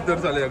ലോകത്തിൽ അങ്ങനത്തെ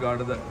ഒരു സ്ഥലം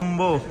കാണുന്നത്.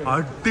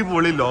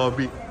 അടിപൊളി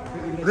ലോബി.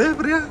 അതേ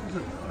പ്രിയ,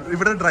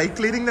 ഇവിടെ ഡ്രൈ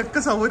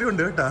ക്ലീനിങ്ങിനൊക്കെ സൗകര്യം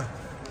ഉണ്ട് കേട്ടാ.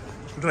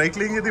 ഡ്രൈ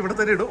ക്ലീനിങ് ചെയ്ത് ഇവിടെ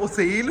തന്നെ ഇടും.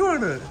 സെയിലും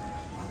ആണ്.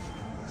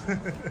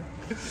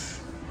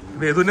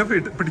 വേദുവിനെ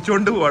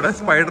പിടിച്ചോണ്ട് പോവാണ്.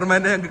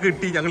 സ്പൈഡർമാനെ ഞങ്ങൾക്ക്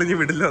കിട്ടി, ഞങ്ങൾ ഇനി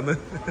വിടില്ല എന്ന്.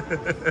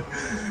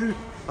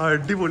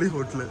 അടിപൊളി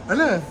ഹോട്ടല്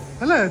അല്ലേ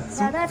അല്ലേ,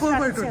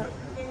 സൂപ്പറായിട്ടുണ്ട്.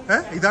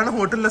 ഇതാണ്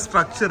ഹോട്ടലിന്റെ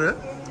structure.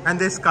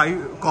 And sky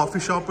coffee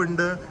shop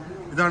ഉണ്ട്.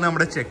 ഇതാണ്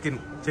നമ്മുടെ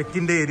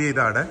ചെക്കിന്റെ ഏരിയ.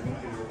 ഇതാണ്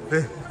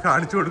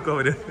കാണിച്ചു കൊടുക്കും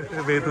അവര്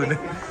വേദുവിന്.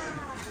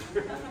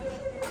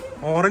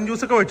 ഓറഞ്ച്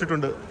ജ്യൂസ് ഒക്കെ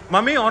വെച്ചിട്ടുണ്ട്.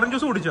 മമ്മി ഓറഞ്ച്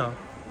ജ്യൂസ് കുടിച്ചോ?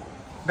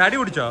 ഡാഡി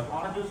കുടിച്ചോ?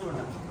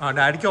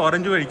 ഡാഡിക്ക്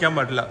ഓറഞ്ച് കഴിക്കാൻ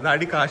പാടില്ല.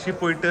 ഡാഡി കാശിയിൽ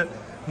പോയിട്ട്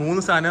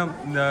 3 സാധനം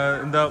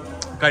എന്താ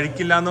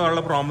കഴിക്കില്ല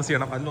എന്നുള്ള പ്രോമിസ്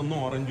ചെയ്യണം. അതിലൊന്നും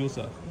ഓറഞ്ച്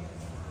ജ്യൂസാണ്.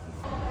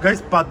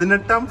 ഗൈസ്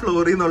 18ാം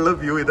ഫ്ലോറിൽ നിന്നുള്ള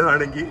വ്യൂ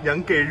ഇതാണെങ്കിൽ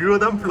ഞങ്ങൾക്ക്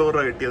 70ാം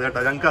ഫ്ലോറാണ് കിട്ടിയത് കേട്ടോ.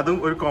 ഞങ്ങൾക്ക് അതും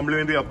ഒരു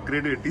കോംപ്ലിമെന്ററി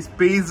അപ്ഗ്രേഡ് കിട്ടി.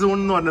 സ്പേസ് സോൺ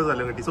എന്ന് പറഞ്ഞ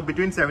സ്ഥലം കിട്ടി. So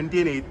between 70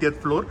 and 80th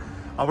floor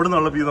അവിടെ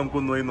നിന്നുള്ള വ്യൂ നമുക്ക്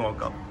ഒന്നുപോയി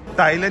നോക്കാം.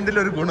 തായ്ലൻഡിൽ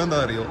ഒരു ഗുണം എന്താ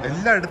അറിയോ,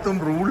 എല്ലായിടത്തും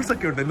റൂൾസ്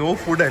ഒക്കെ ഉണ്ട്. നോ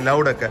ഫുഡ്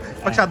അലൗഡ് ഒക്കെ.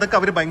 പക്ഷെ അതൊക്കെ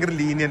അവർ ഭയങ്കര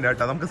ലീനിയന്റ്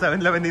ആട്ടോ. നമുക്ക്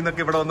 7-Eleven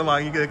നിന്നൊക്കെ ഇവിടെ വന്ന്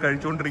വാങ്ങി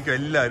കഴിച്ചുകൊണ്ടിരിക്കും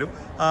എല്ലാവരും.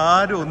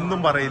 ആരും ഒന്നും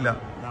പറയില്ല.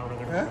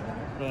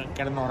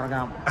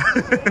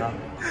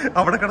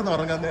 അവിടെ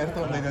കിടന്നുറങ്ങാൻ നേരത്തെ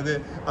പറഞ്ഞത്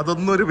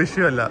അതൊന്നും ഒരു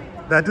വിഷയമല്ല.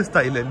 ദാറ്റ് ഇസ്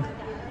തായ്ലൻഡ്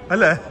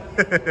അല്ലേ?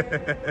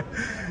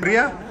 പ്രിയ,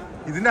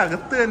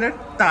 ഇതിനകത്ത് തന്നെ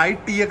തായ്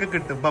ടീ ഒക്കെ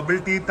കിട്ടും. ബബിൾ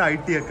ടീ, തായ്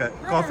ടീ ഒക്കെ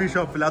കോഫി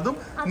ഷോപ്പിൽ. അതും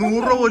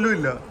 100 രൂപ പോലും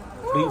ഇല്ല.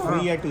 ഫ്രീ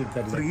ആയിട്ട്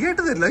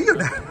തരില്ല. അയ്യോ,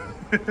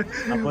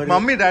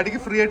 മമ്മി ഡാഡിക്ക്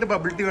ഫ്രീ ആയിട്ട്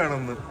ബബിൾ ടീ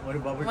വേണമെന്ന്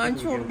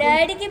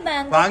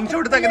വാങ്ങിച്ചു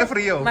കൊടുത്താ എങ്ങനെ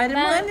ഫ്രീ ആവും?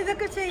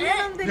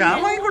 ഞാൻ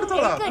വാങ്ങി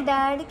കൊടുത്തോളാം.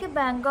 ഡാഡിക്ക്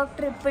Bangkok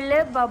ട്രിപ്പില്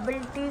bubble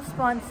tea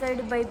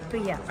sponsored by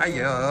പ്രിയ.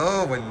 അയ്യോ,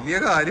 വലിയ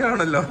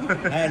കാര്യമാണല്ലോ.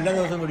 എല്ലാ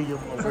ദിവസവും കുടിക്കും.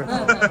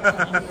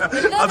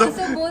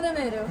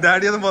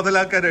 ഡാഡി അത്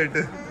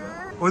മുതലാക്കാനായിട്ട്.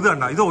 ഇത്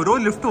കണ്ട, ഇത് ഓരോ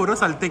ലിഫ്റ്റ് ഓരോ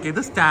സ്ഥലത്തേക്ക്.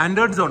 ഇത്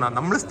സ്റ്റാൻഡേർഡ് സോണാണ്.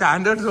 നമ്മള്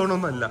സ്റ്റാൻഡേർഡ് സോൺ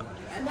ഒന്നുമല്ല.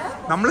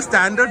 നമ്മള്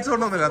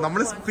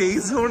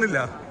സ്പേസ് സോണില്ല.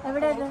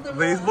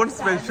 Space zone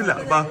സ്പെഷ്യലാ.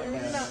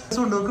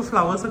 നമുക്ക്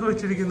ഫ്ലവേഴ്സ് ഒക്കെ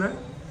വെച്ചിരിക്കുന്നത്.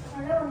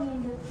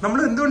 നമ്മൾ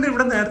എന്തുകൊണ്ട്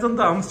ഇവിടെ നേരത്തെ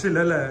ഒന്നും താമസിച്ചില്ല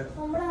അല്ലേ?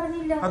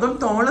 അതും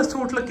ടോളസ്റ്റ്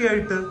ഹോട്ടലൊക്കെ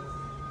ആയിട്ട്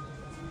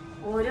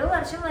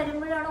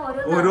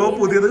ഓരോ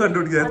പുതിയത്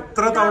കണ്ടുപിടിക്കുക.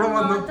 എത്ര തവണ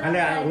വന്നു. അല്ല,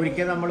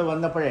 ഒരിക്കൽ നമ്മൾ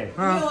വന്നപ്പോഴേ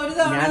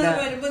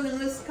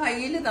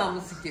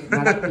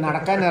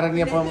നടക്കാൻ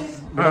ഇറങ്ങിയപ്പം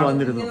ഇവിടെ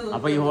വന്നിരുന്നു.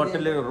 അപ്പൊ ഈ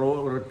ഹോട്ടലിൽ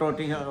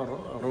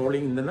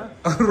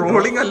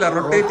റോളിംഗ് അല്ല,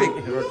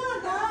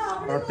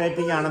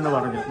 റൊട്ടേറ്റിംഗ് ആണെന്ന്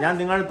പറഞ്ഞു. ഞാൻ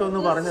നിങ്ങളടുത്തൊന്ന്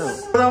പറഞ്ഞത്.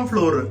 10ാം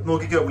ഫ്ലോർ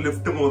നോക്കിക്കോ,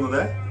 ലിഫ്റ്റ്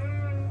പോകുന്നത്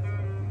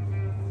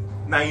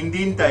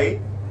 19 Thai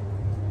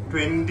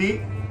 20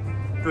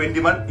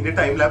 21 ഇനി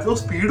ടൈം ലാപ്സ്.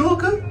 സ്പീഡ്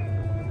നോക്ക്,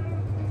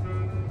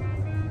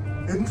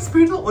 എന്ത്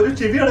സ്പീഡ്. ഒരു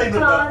ചെവി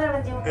അടയുന്നുണ്ടോ?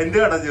 എന്റെ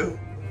അടഞ്ഞു.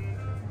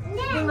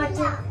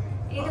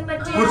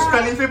 ബുർജ്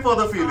ഖലീഫ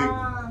പോന്ന ഫീലിംഗ്.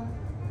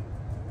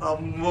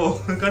 അമ്മോ,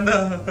 കണ്ട.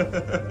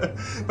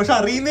 പക്ഷെ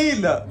അറിയുന്നേ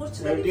ഇല്ല.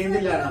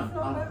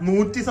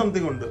 100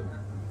 സംതിങ് ഉണ്ട്.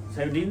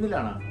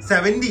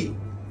 70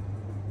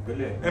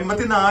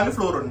 84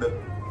 ഫ്ലോർ ഉണ്ട്.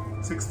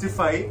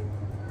 65.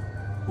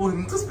 ഓ,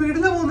 എന്ത്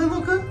സ്പീഡിലാ പോകുന്നത്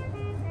നോക്ക്.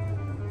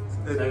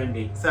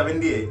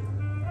 70 ആയി.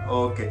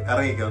 ഓക്കെ,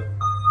 ഇറങ്ങിക്കോ.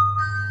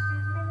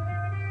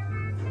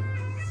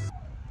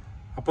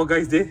 അപ്പൊ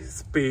ഗൈസ്,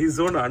 സ്പേസ്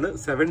സോൺ ആണ്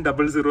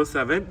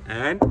 7007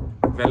 and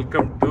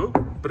welcome to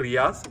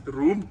Priya's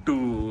room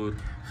tour.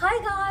 Hi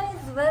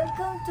guys,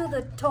 welcome to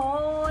the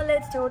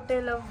tallest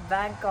hotel of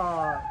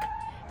Bangkok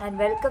and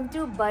welcome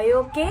to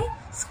Bioke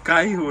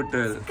Sky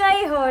Hotel.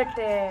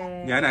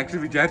 ഞാൻ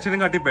ആക്ച്വലി വിചാരിച്ചതിനെ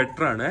കാട്ടി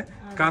ബെറ്റർ ആണ്.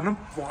 കാരണം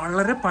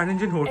വളരെ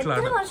പഴഞ്ചൻ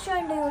ഹോട്ടലാണ്.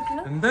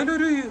 എന്തായാലും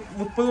ഒരു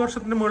 30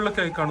 വർഷത്തിന്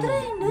മുകളിലൊക്കെ ആയി കാണുന്നു.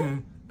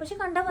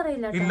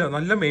 ഇല്ല,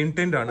 നല്ല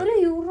മെയിൻറ്റൈൻഡ് ആണ്. ഒരു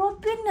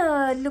യൂറോപ്യൻ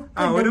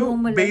ലുക്ക്, ഒരു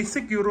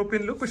ബേസിക്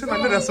യൂറോപ്യൻ ലുക്ക്. പക്ഷെ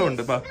നല്ല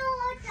രസമുണ്ട്.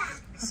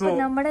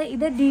 നമ്മുടെ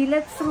ഇത്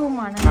ഡീലക്സ് റൂം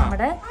ആണ്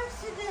നമ്മുടെ.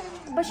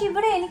 പക്ഷെ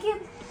ഇവിടെ എനിക്ക്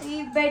ഈ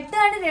ബെഡ്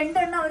ആണ് 2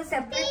 എണ്ണം ഒരു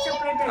സെപ്പറേറ്റ്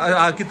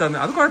ആക്കി തന്നെ.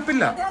 അത്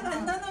കുഴപ്പമില്ല.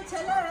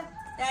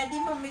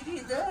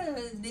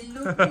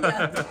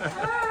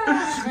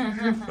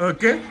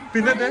 ഓക്കെ,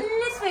 പിന്നെ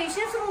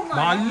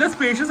നല്ല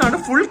സ്പേഷ്യസ് ആണ്.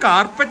 ഫുൾ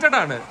കാർപ്പറ്റഡ്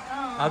ആണ്.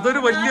 അതൊരു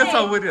വലിയ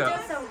സൗകര്യ.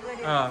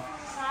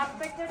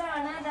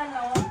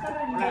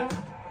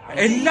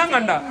 എല്ലാം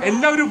കണ്ട,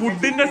 എല്ലാം ഒരു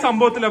വുഡിന്റെ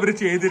സംഭവത്തിൽ അവർ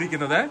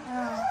ചെയ്തിരിക്കുന്നത്.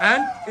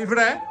 ആൻഡ്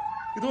ഇവിടെ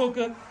ഇത്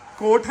നോക്ക്,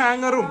 കോട്ട്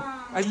ഹാങ്ങറും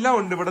എല്ലാം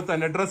ഉണ്ട് ഇവിടെ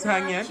തന്നെ. ഡ്രസ്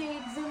ഹാങ് ചെയ്യാൻ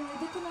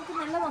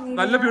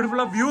നല്ല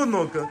ബ്യൂട്ടിഫുൾ ആ വ്യൂ ഒന്ന്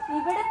നോക്ക്.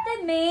 ഇവിടത്തെ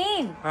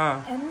മെയിൻ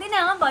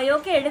എന്തിനാ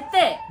ബയോക്കെ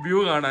എടുത്തേ വ്യൂ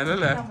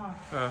കാണാനല്ലേ.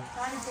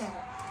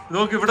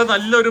 നോക്ക്, ഇവിടെ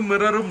നല്ലൊരു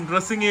മിററും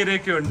ഡ്രസ്സിംഗ് ഏരിയ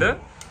ഒക്കെ ഉണ്ട്.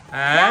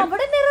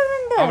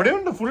 അവിടെ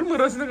ഉണ്ട് ഫുൾ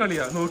മിറേഴ്സിന്റെ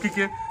കളിയാ.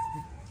 നോക്കിക്കേ,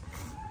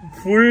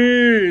 ഫുൾ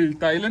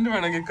തായ്ലൻഡ്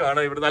വേണമെങ്കിൽ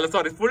കാണാം ഇവിടെ. നല്ല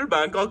സോറി, ഫുൾ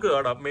ബാങ്കോക്ക്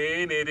കാണാം,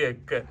 മെയിൻ ഏരിയ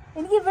ഒക്കെ.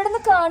 എനിക്ക്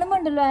ഇവിടുന്ന്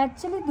കാണുമ്പോണ്ടല്ലോ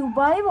ആക്ച്വലി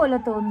ദുബായ് പോലെ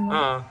തോന്നുന്നു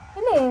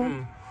അല്ലേ?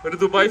 ഒരു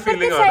ദുബായ്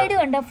ഫീലിംഗ്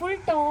ആണ്. Full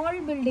toll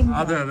building.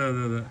 അതെ അതെ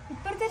അതെ അതെ.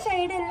 ഇപ്പഴത്തെ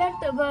സൈഡ് എല്ലാം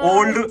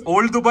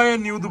ഓൾഡ് ദുബായ്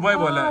ന്യൂ ദുബായ്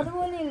പോലെ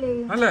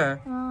അല്ലേ?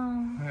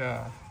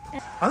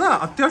 അതാ,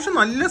 അത്യാവശ്യം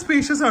നല്ല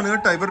സ്പേഷ്യസ് ആണ്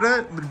കേട്ടോ. ഇവരുടെ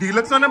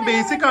ഡീലക്സ് തന്നെ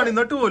ബേസിക് ആണ്.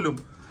 എന്നിട്ട് പോലും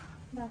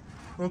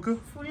നോക്ക്,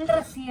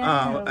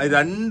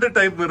 2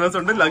 ടൈപ്പ് മിറേഴ്സ്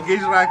ഉണ്ട്,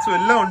 ലഗേജ് റാക്സും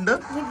എല്ലാം ഉണ്ട്.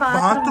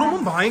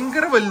 ബാത്റൂമും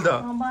ഭയങ്കര വലുതാ.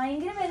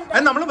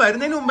 നമ്മള്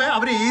വരുന്നതിന് മുമ്പേ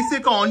അവര് AC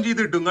ഒക്കെ ഓൺ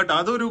ചെയ്തിട്ടും കേട്ടോ.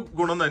 അതൊരു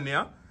ഗുണം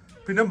തന്നെയാ.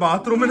 പിന്നെ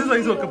ബാത്റൂമിന്റെ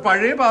സൈസും ഒക്കെ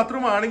പഴയ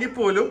ബാത്റൂം ആണെങ്കിൽ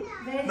പോലും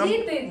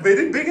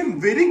very big and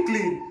very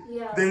clean.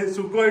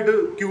 സുഖമായിട്ട്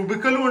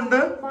ക്യൂബിക്കലും ഉണ്ട്,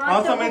 ആ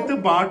സമയത്ത്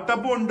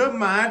ബാട്ടപ്പും ഉണ്ട്,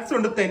 മാറ്റ്സ്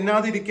ഉണ്ട്,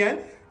 തെന്നാതിരിക്കാൻ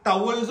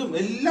ടവൽസും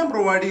എല്ലാം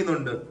പ്രൊവൈഡ്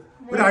ചെയ്യുന്നുണ്ട്.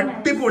 ഒരു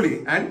അടിപൊളി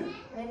ആൻഡ്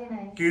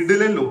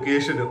കിടിലൻ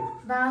ലൊക്കേഷനും.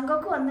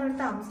 ബാങ്കോക്ക്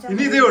വന്നിട്ട്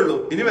ഇനി ഇതേ ഉള്ളൂ,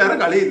 ഇനി വേറെ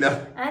കളിയില്ല.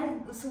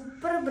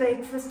 സൂപ്പർ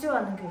ബ്രേക്ക്ഫാസ്റ്റ്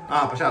വന്നു.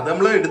 പക്ഷെ അത്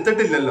നമ്മള്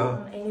എടുത്തിട്ടില്ലല്ലോ,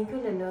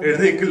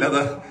 എഴുന്നേക്കില്ല.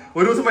 അതാ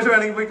ഒരു ദിവസം പക്ഷെ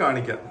വേണമെങ്കിൽ പോയി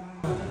കാണിക്കാം.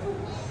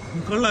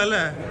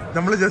 കൊള്ളാല്ലേ,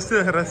 നമ്മള് ജസ്റ്റ്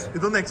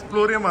ഇതൊന്ന്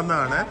എക്സ്പ്ലോർ ചെയ്യാൻ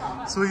വന്നതാണ്.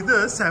 സോ ഇത്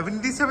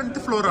 77th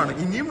ഫ്ലോർ ആണ്.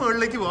 ഇനിയും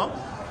മുകളിലേക്ക് പോവാം.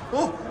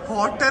 ഓ,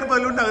 ഹോട്ട് എയർ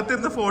ബലൂണിന്റെ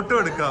അകത്തിരുന്ന് ഫോട്ടോ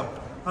എടുക്കാം.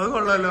 അത്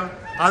കൊള്ളാലോ.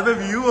 അത്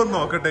വ്യൂ ഒന്ന്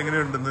നോക്കട്ടെ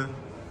എങ്ങനെയുണ്ടെന്ന്.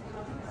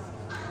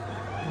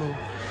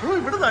 ഓ,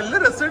 ഇവിടെ നല്ല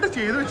രസമായിട്ട്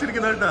ചെയ്ത്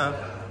വെച്ചിരിക്കുന്ന കേട്ടാ,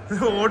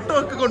 ഓട്ടോ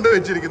ഒക്കെ കൊണ്ട്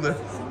വെച്ചിരിക്കുന്നത്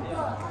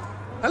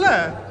അല്ലേ.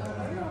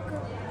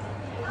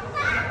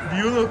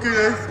 വ്യൂ നോക്കുക,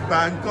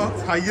 ബാങ്കോക്ക്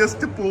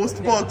ഹയസ്റ്റ്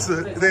പോസ്റ്റ് ബോക്സ്.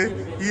 ഇതേ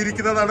ഈ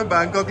ഇരിക്കുന്നതാണ്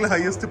ബാങ്കോക്കിലെ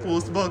ഹയസ്റ്റ്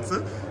പോസ്റ്റ് ബോക്സ്.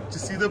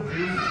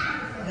 വ്യൂ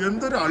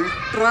എന്തൊരു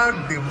അൾട്രാ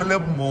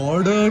ഡെവലപ്പ്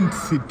മോഡേൺ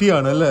സിറ്റി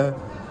ആണ് അല്ലേ.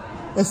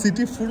 A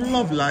city full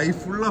of life,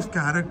 full of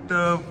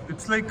character.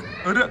 It's like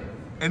ഒരു,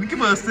 എനിക്ക്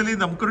പേഴ്സണലി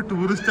നമുക്കൊരു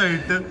ടൂറിസ്റ്റ്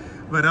ആയിട്ട്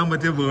വരാൻ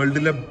പറ്റിയ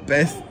വേൾഡിലെ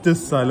ബെസ്റ്റ്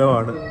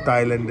സ്ഥലമാണ്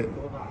Thailand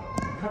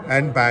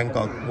and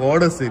Bangkok.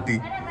 What A city.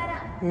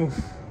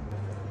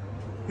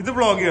 ഇത്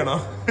വ്ളോഗ് ചെയ്യണോ?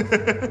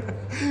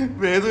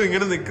 വേദു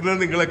ഇങ്ങനെ നിൽക്കുന്നത്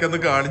നിങ്ങളൊക്കെ ഒന്ന്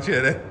കാണിച്ചു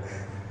തരേ.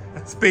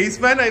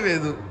 സ്പേസ് മാൻ ആയി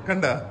വേദു,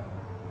 കണ്ട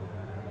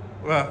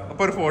വാ.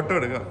 അപ്പൊ ഒരു ഫോട്ടോ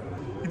എടുക്കാം.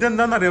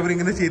 ഇതെന്താണെന്നറിയാം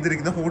അവരിങ്ങനെ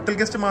ചെയ്തിരിക്കുന്നത്. ഹോട്ടൽ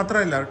ഗസ്റ്റ്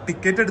മാത്രമല്ല,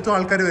 ടിക്കറ്റ് എടുത്ത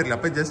ആൾക്കാർ വരില്ല.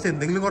 അപ്പൊ ജസ്റ്റ്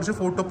എന്തെങ്കിലും കുറച്ച്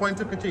ഫോട്ടോ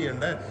പോയിന്റ്സ് ഒക്കെ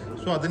ചെയ്യണ്ടേ.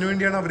 സോ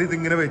അതിനുവേണ്ടിയാണ് അവർ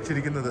ഇതിങ്ങനെ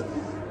വെച്ചിരിക്കുന്നത്.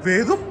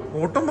 വേദു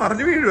ഓട്ടം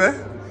മറിഞ്ഞു വീഴുവേ.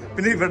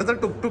 പിന്നെ ഇവിടുത്തെ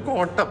ടുക്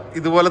ഓട്ടം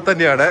ഇതുപോലെ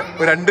തന്നെയാണ്,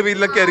 2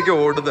 വീലിലൊക്കെ ആയിരിക്കും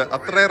ഓടുന്നത്.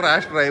 അത്രയും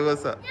റാഷ്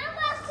ഡ്രൈവേഴ്സാ.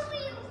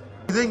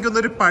 ഇത്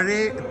എനിക്കൊന്നൊരു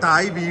പഴയ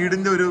തായ്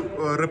വീടിന്റെ ഒരു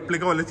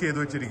റെപ്ലിക്ക പോലെ ചെയ്തു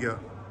വെച്ചിരിക്കുക.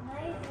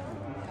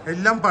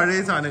 എല്ലാം പഴയ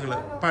സാധനങ്ങള്,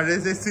 പഴയ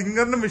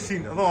സിംഗറിന്റെ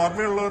മെഷീൻ. അത്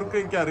ഓർമ്മയുള്ളവർക്ക്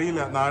എനിക്ക്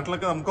അറിയില്ല,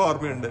 നാട്ടിലൊക്കെ നമുക്ക്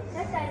ഓർമ്മയുണ്ട്.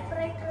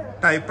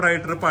 ടൈപ്പ്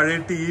റൈറ്റർ, പഴയ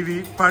TV,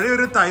 പഴയ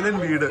ഒരു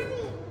തായ്ലൻഡ് വീട്,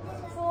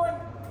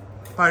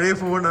 പഴയ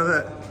ഫോൺ. അതെ,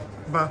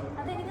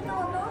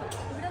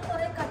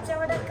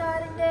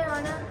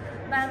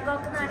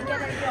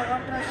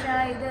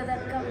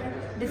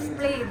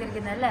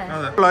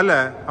 അല്ലേ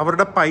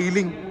അവരുടെ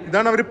പൈലിംഗ്.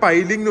 ഇതാണ് അവർ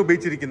പൈലിംഗ്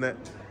ഉപയോഗിച്ചിരിക്കുന്നത്.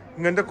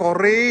 ഇങ്ങനത്തെ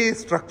കൊറേ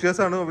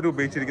സ്ട്രക്ചേഴ്സ് ആണ് അവർ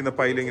ഉപയോഗിച്ചിരിക്കുന്നത്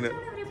പൈലിങ്ങിന്.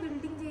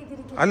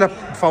 അല്ല,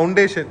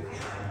 ഫൗണ്ടേഷൻ.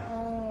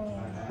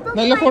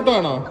 നല്ല ഫോട്ടോ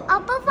ആണോ?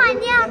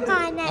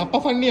 അപ്പൊ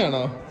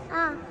ഫണ്ണിയാണോ?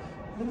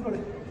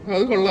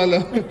 അത് കൊള്ളാലോ.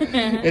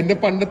 എന്റെ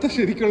പണ്ടത്തെ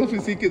ശരിക്കുള്ള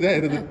ഫിസിക്ക്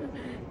ഇതായിരുന്നു.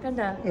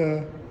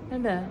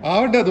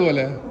 ആവട്ടെ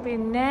അതുപോലെ.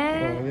 പിന്നെ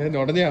ഞാൻ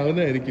ഉടനെ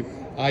ആവുന്നതായിരിക്കും,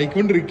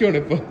 ആയിക്കൊണ്ടിരിക്കുവാണ്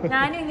ഇപ്പൊ.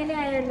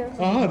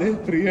 അതെ,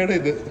 പ്രിയയുടെ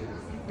ഇത്.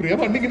 പ്രിയ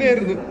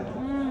പണ്ടിങ്ങനെയായിരുന്നു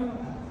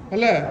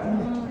അല്ലേ,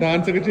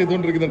 ഡാൻസ് ഒക്കെ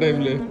ചെയ്തോണ്ടിരിക്കുന്ന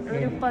ടൈമില്.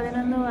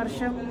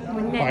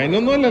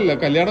 11 അല്ലല്ലോ,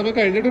 കല്യാണമൊക്കെ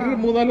കഴിഞ്ഞിട്ട് ഒരു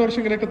 3-4 വർഷം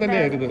ഇങ്ങനെയൊക്കെ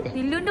തന്നെയായിരുന്നു.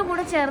 ദില്ലുവിന്റെ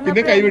കൂടെ ചേർന്ന്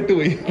പിന്നെ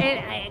കൈവിട്ടുപോയി.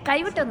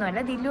 കൈവിട്ടൊന്നുമല്ല,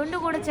 ദില്ലുവിന്റെ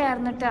കൂടെ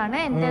ചേർന്നിട്ടാണ്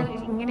എന്റെ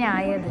ഇങ്ങനെ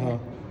ആയത്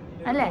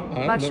അല്ലേ.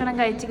 ഭക്ഷണം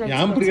കഴിച്ച്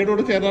ഞാൻ പ്രിയയുടെ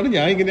കൂടെ ചേർന്നാണ്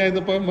ഞാൻ ഇങ്ങനെ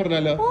ആയിരുന്നപ്പോ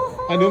പറഞ്ഞാലോ.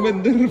 അനുപ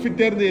എന്തൊരു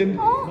ഫിറ്റ് ആയിരുന്നു ഞാൻ.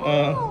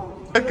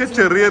 ഇതൊക്കെ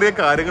ചെറിയ ചെറിയ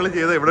കാര്യങ്ങൾ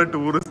ചെയ്താൽ ഇവിടെ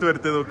ടൂറിസ്റ്റ്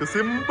വരുത്തേ നോക്ക്.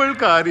 സിമ്പിൾ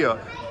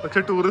കാര്യമാണ്, പക്ഷെ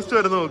ടൂറിസ്റ്റ്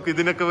വരുന്ന നോക്ക്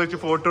ഇതിനൊക്കെ വെച്ച്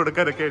ഫോട്ടോ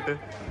എടുക്കാനൊക്കെ ആയിട്ട്.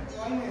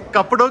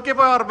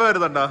 കപ്പഡോക്കിയപ്പോ ഓർമ്മ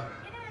വരുന്നുണ്ടോ?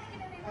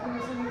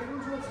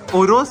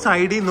 ഓരോ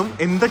സൈഡിൽ നിന്നും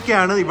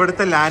എന്തൊക്കെയാണ്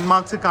ഇവിടുത്തെ ലാൻഡ്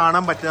മാർക്സ്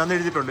കാണാൻ പറ്റുന്നതെന്ന്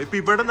എഴുതിയിട്ടുണ്ട്. ഇപ്പൊ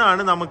ഇവിടെ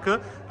നിന്നാണ് നമുക്ക്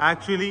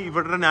ആക്ച്വലി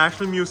ഇവിടുത്തെ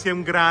നാഷണൽ മ്യൂസിയം,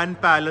 ഗ്രാൻഡ്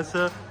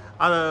പാലസ്,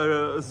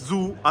 സൂ,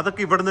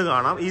 അതൊക്കെ ഇവിടുന്ന്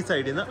കാണാം ഈ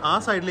സൈഡിൽ നിന്ന്. ആ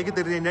സൈഡിലേക്ക്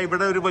തിരിഞ്ഞു കഴിഞ്ഞാൽ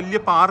ഇവിടെ ഒരു വലിയ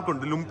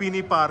പാർക്കുണ്ട്,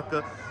 ലുംപിനി പാർക്ക്.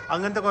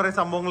 അങ്ങനത്തെ കുറെ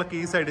സംഭവങ്ങളൊക്കെ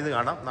ഈ സൈഡിൽ നിന്ന്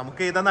കാണാം.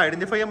 നമുക്ക് ഏതാണെന്ന്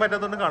ഐഡന്റിഫൈ ചെയ്യാൻ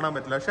പറ്റാത്തതുകൊണ്ട് കാണാൻ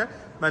പറ്റില്ല, പക്ഷെ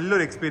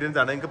നല്ലൊരു എക്സ്പീരിയൻസ്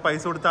ആണ്. നിങ്ങൾക്ക്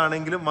പൈസ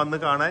കൊടുത്താണെങ്കിലും വന്ന്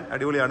കാണാൻ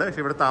അടിപൊളിയാണ്.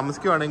 പക്ഷെ ഇവിടെ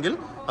താമസിക്കുവാണെങ്കിൽ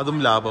അതും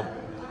ലാഭം.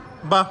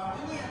 ബാ,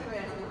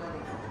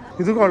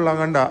 ഇത് കൊള്ളാം.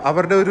 കണ്ട,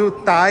 അവരുടെ ഒരു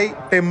തായ്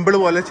ടെമ്പിൾ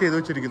പോലെ ചെയ്തു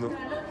വെച്ചിരിക്കുന്നു.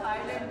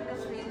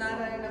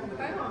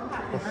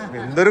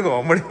 എന്തൊരു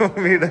കോമഡി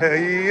മമ്മിയുടെ.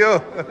 അയ്യോ,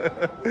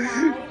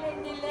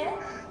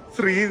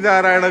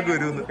 ശ്രീനാരായണ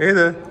ഗുരു.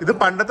 ഏത് ഇത്?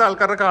 പണ്ടത്തെ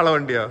ആൾക്കാരുടെ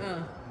കാളവണ്ടിയാ?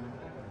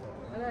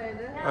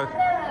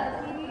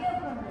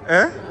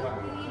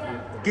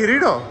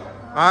 കിരീടോ?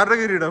 ആരുടെ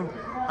കിരീടം?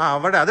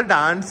 അവിടെ അത്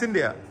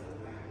ഡാൻസിന്റെയാ,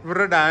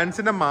 ഇവരുടെ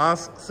ഡാൻസിന്റെ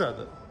മാസ്ക്സ്.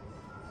 അത്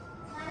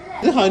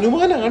ഇത്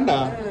ഹനുമാനാ. കണ്ട,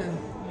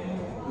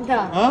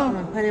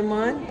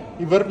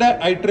 ഇവരുടെ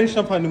ഐട്രേഷൻ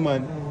ഓഫ്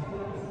ഹനുമാൻ.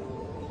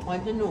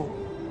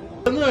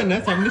 തന്നെ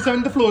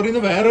 77th ഫ്ലോറിൽ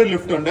നിന്ന് വേറൊരു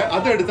ലിഫ്റ്റ് ഉണ്ട്.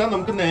 അതെടുത്താൽ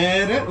നമുക്ക്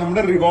നേരെ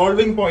നമ്മുടെ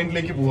റിവോൾവിംഗ്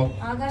പോയിന്റിലേക്ക് പോവാം,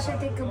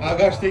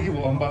 ആകാശത്തേക്ക്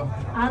പോവാം.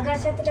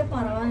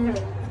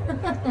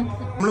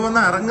 നമ്മൾ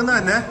വന്ന് ഇറങ്ങുന്ന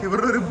തന്നെ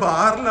ഇവരുടെ ഒരു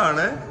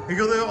ബാറിലാണ്.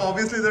 എനിക്ക് തോന്നുന്നു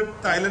ഓബിയസ്ലി ഇത്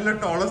തായ്ലൻഡിലെ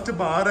ടോളസ്റ്റ്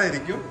ബാർ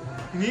ആയിരിക്കും.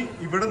 ഇനി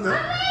ഇവിടുന്ന്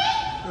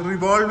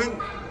റിവോൾവിംഗ്.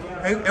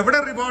 എവിടെ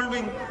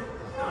റിവോൾവിംഗ്?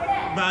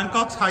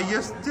 ബാങ്കോക്സ്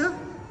ഹയസ്റ്റ്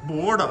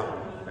ബോർഡാ.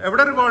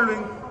 എവിടെ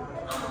റിവോൾവിംഗ്?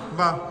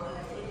 വാ,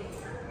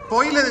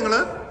 പോയില്ലേ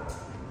നിങ്ങള്?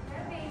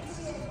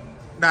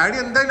 ഡാഡി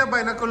എന്തായാലും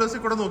ബൈനോക്കുലേഴ്സിൽ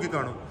കൂടെ നോക്കി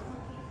കാണും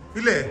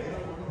ഇല്ലേ?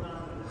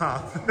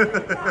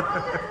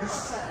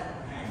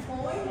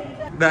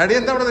 ഡാഡി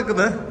എന്താ അവിടെ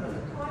നിൽക്കുന്നത്?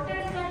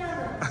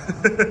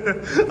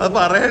 അത്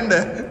പറയണ്ടേ?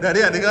 ഡാഡി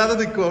അനങ്ങാതെ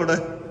നിൽക്കും അവിടെ.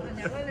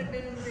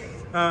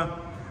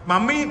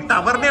 മമ്മി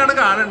ടവറിനെയാണ്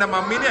കാണണ്ടേ,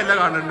 മമ്മീനെ അല്ല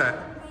കാണണ്ടേ.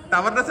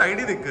 ടവറിന്റെ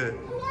സൈഡിൽ നിൽക്ക്.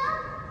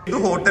 ഇത്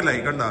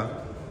ഹോട്ടലായി കണ്ട.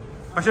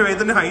 പക്ഷെ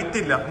വേദന്റെ ഹൈറ്റ്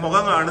ഇല്ല,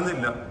 മുഖം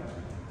കാണുന്നില്ല.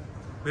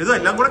 വേദ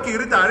എല്ലാം കൂടെ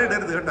കീറി താഴെ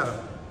ഇടരുത് കേട്ടാ.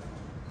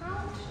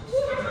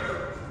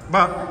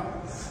 ബാ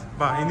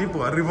ബാ ഇനി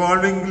പോവാ,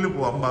 റിവോൾവിംഗിൽ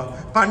പോവാം. ബാ.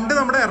 പണ്ട്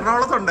നമ്മുടെ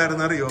എറണാകുളത്ത്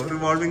ഉണ്ടായിരുന്നു, അറിയോ,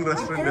 റിവോൾവിംഗ്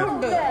റെസ്റ്റോറന്റ്.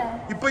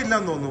 ഇപ്പൊ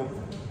ഇല്ലാന്ന് തോന്നുന്നു.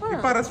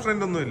 ഇപ്പൊ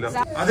റെസ്റ്റോറന്റ് ഒന്നും ഇല്ല.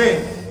 അതെ,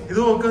 ഇത്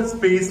നോക്ക്,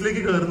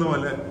 സ്പേസിലേക്ക് കയറുന്ന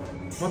പോലെ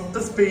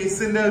മൊത്തം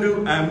സ്പേസിന്റെ ഒരു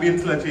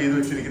ആംബിയൻസിലാണ് ചെയ്ത്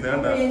വെച്ചിരിക്കുന്നത്.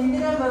 കണ്ടാ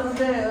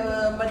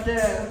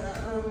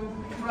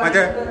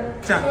മറ്റേ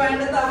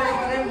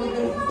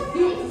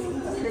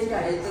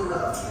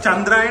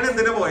ചന്ദ്രായൻ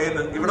എന്തിനാ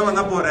പോയെന്ന്, ഇവിടെ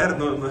വന്നാ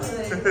പോരായിരുന്നു എന്ന്.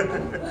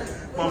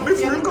 മമ്മി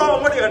ഫുൾ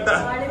കോമഡി കേട്ടാ.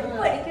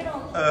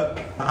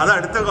 അത്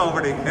അടുത്ത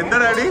കോമഡി. എന്താ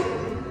ഡാഡി?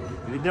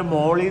 ഇതിന്റെ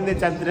മോളിൽ നിന്ന്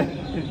ചന്ദ്രൻ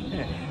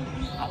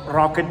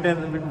റോക്കറ്റ്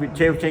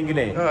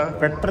വിക്ഷേപിച്ചെങ്കിലേ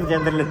പെട്ടെന്ന്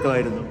ചന്ദ്രനിൽ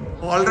എത്തുമായിരുന്നു.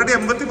 ഓൾറെഡി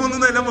 83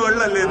 നില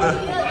മുകളിലല്ലേ ഇത്.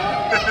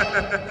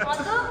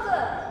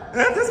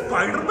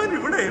 സ്പൈഡർമാൻ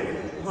ഇവിടെ.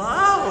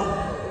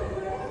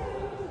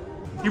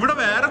 ഇവിടെ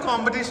വേറെ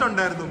കോമ്പറ്റീഷൻ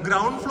ഉണ്ടായിരുന്നു.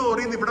 ഗ്രൗണ്ട്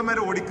ഫ്ലോറിൽ നിന്ന് ഇവിടെ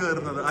വരെ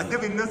ഓടിക്കേറുന്നത്. അതിന്റെ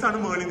വിന്നേഴ്സ് ആണ്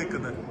മുകളിൽ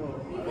നിൽക്കുന്നത്.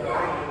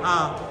 ആ,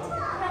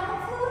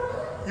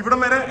 ഇവിടെ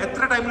വരെ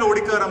എത്ര ടൈമിൽ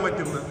ഓടിക്കേറാൻ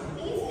പറ്റും?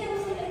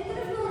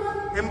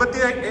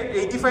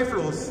 85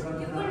 ഫ്ലോർസ്.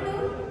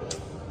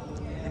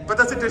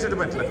 ഇപ്പത്തെ സിറ്റുവേഷൻ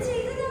പറ്റില്ല.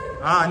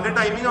 ആ, എന്റെ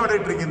ടൈമിങ് അവിടെ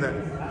ഇട്ടിരിക്കുന്നത്.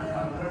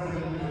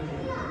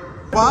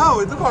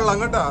 ഇത് കൊള്ളാം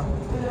കേട്ടാ.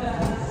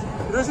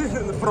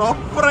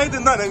 പ്രോപ്പറായി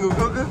തിന്നാണ്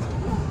കുക്കോക്ക്.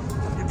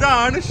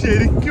 ഇതാണ്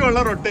ശരിക്കുള്ള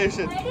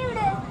റൊട്ടേഷൻ.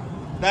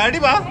 ഡാഡി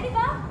വാ,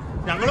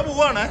 ഞങ്ങള്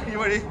പോവാണ് ഈ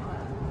വഴി.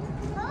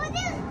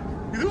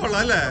 ഇത് കൊള്ളാം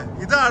അല്ലേ?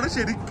 ഇതാണ്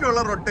ശരിക്കുള്ള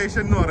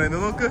റൊട്ടേഷൻ എന്ന്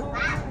പറയുന്നത്. നോക്ക്,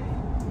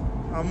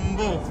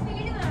 അമ്പോ.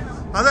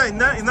 അതെ,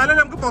 ഇന്നാലേ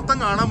നമുക്ക് മൊത്തം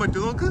കാണാൻ പറ്റൂ.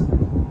 നോക്ക്,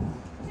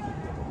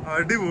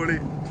 അടിപൊളി.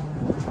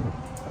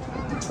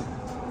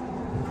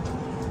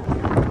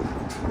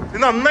 ഇത്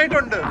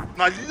നന്നായിട്ടുണ്ട്,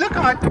 നല്ല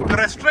കാറ്റ്.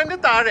 റെസ്റ്റോറന്റ്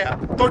താഴെയാ,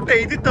 തൊട്ട്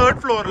 83rd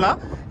ഫ്ലോറിലാ.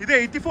 ഇത്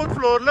 84th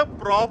ഫ്ലോറിൽ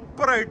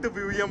പ്രോപ്പർ ആയിട്ട്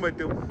വ്യൂ ചെയ്യാൻ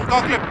പറ്റും.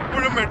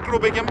 എപ്പോഴും മെട്രോ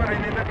ഉപയോഗിക്കാൻ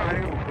പറയുന്നതിന്റെ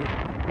കാര്യം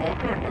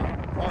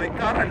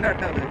കാറല്ല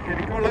കേട്ടോ, അത്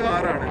ശരിക്കുള്ള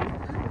കാറാണ്.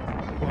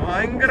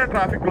 ഭയങ്കര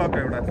ട്രാഫിക്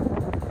ബ്ലോക്കാണ് ഇവിടെ.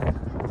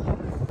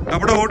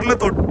 നമ്മുടെ ഹോട്ടലിൽ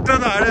തൊട്ട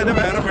താഴെ തന്നെ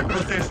വേറെ മെട്രോ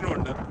സ്റ്റേഷനും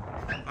ഉണ്ട്.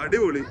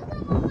 അടിപൊളി.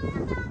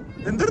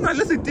 എന്തൊരു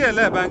നല്ല സിറ്റി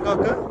അല്ലേ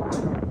ബാങ്കോക്ക്.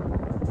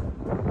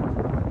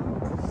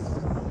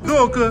 ഇത്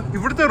നോക്ക്,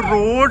 ഇവിടുത്തെ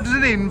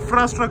റോഡ്സിന്റെ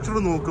ഇൻഫ്രാസ്ട്രക്ചർ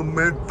നോക്കും.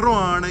 മെട്രോ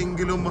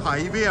ആണെങ്കിലും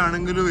ഹൈവേ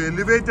ആണെങ്കിലും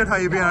എലിവേറ്റഡ്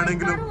ഹൈവേ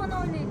ആണെങ്കിലും.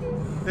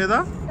 ഏതാ?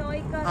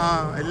 ആ,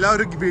 എല്ലാം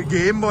ഒരു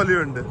ഗെയിം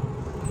പോലെയുണ്ട്.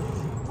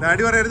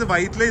 ഡാഡി പറയായിരുന്നു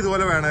വൈറ്റിലെ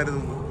ഇതുപോലെ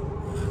വേണമായിരുന്നു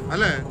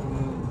അല്ലേ?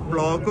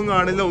 ബ്ലോക്കും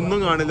കാണില്ല, ഒന്നും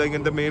കാണില്ല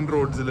ഇങ്ങനത്തെ മെയിൻ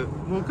റോഡ്സിൽ.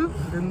 നോക്ക്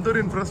എന്തൊരു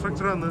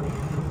ഇൻഫ്രാസ്ട്രക്ചർ ആണ്.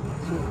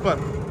 സൂപ്പർ,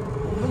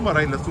 ഒന്നും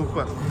പറയില്ല,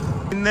 സൂപ്പർ.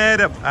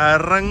 നേരം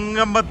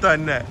ഇറങ്ങുമ്പോ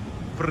തന്നെ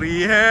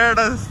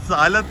പ്രിയയുടെ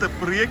സ്ഥലത്ത്,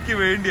 പ്രിയക്ക്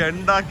വേണ്ടി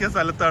ഉണ്ടാക്കിയ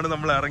സ്ഥലത്താണ്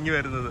നമ്മൾ ഇറങ്ങി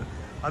വരുന്നത്.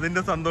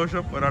 അതിന്റെ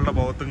സന്തോഷം ഒരാളുടെ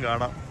മുഖത്തും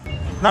കാണാം.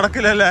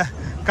 നടക്കില്ലല്ലേ?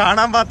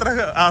 കാണാൻ മാത്രം,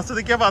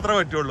 ആസ്വദിക്കാൻ മാത്രമേ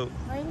പറ്റുള്ളൂ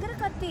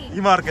ഈ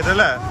മാർക്കറ്റ്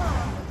അല്ലേ?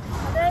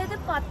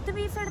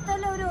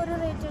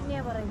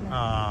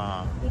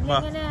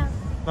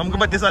 നമുക്ക്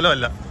പറ്റിയ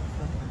സ്ഥലമല്ല.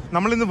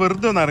 നമ്മളിന്ന്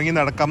വെറുതെ ഒന്ന് ഇറങ്ങി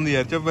നടക്കാം എന്ന്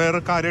വിചാരിച്ചു. വേറെ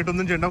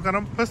കാര്യമായിട്ടൊന്നും ചെയ്യണ്ട,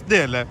 കാരണം ഫസ്റ്റ് ഡേ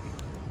അല്ലേ.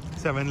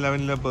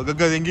 7-Eleven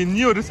ബർഗർ,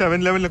 ഇനി ഒരു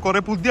 7-Eleven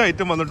കുറെ പുതിയ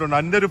ഐറ്റം വന്നിട്ടുണ്ട്.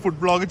 അതിന്റെ ഒരു ഫുഡ്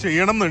ബ്ലോഗ്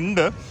ചെയ്യണം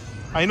എന്നുണ്ട്.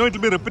 I know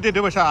it be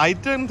repetitive, പക്ഷെ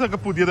ഐറ്റംസ് ഒക്കെ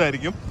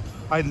പുതിയതായിരിക്കും.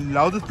 I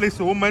love this place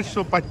so much.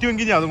 So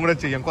പറ്റുമെങ്കിൽ ഞാൻ അതും കൂടെ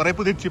ചെയ്യാം. കുറെ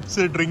പുതിയ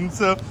ചിപ്സ്,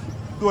 ഡ്രിങ്ക്സ്,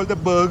 ഇതുപോലത്തെ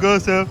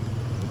ബർഗേഴ്സ്,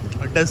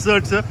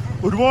 ഡെസേർട്സ്,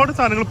 ഒരുപാട്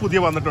സാധനങ്ങൾ പുതിയ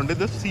വന്നിട്ടുണ്ട്.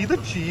 ഇത് see the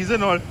cheese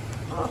and all.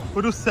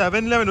 ഒരു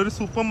 7-Eleven, ഒരു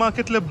സൂപ്പർ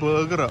മാർക്കറ്റിലെ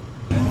ബർഗർ.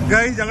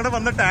 ഗൈസ്, ഞങ്ങളുടെ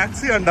വന്ന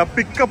ടാക്സി കണ്ട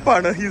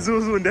പിക്കപ്പാണ്,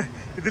 ഹിസൂസുവിന്റെ.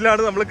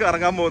 ഇതിലാണ് നമ്മൾ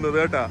ഇറങ്ങാൻ പോകുന്നത്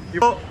കേട്ടാ.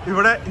 ഇപ്പോ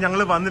ഇവിടെ ഞങ്ങൾ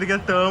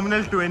വന്നിരിക്കുന്നത്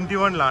ടെർമിനൽ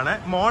 21-ലാണ്.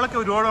 മോളൊക്കെ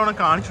ഒരുപാട് തവണ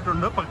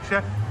കാണിച്ചിട്ടുണ്ട്, പക്ഷെ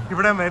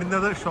ഇവിടെ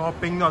വരുന്നത്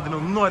ഷോപ്പിംഗ്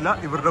അതിനൊന്നുമല്ല,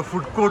 ഇവരുടെ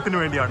ഫുഡ് കോർട്ടിന്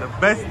വേണ്ടിയാണ്.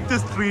 Best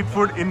street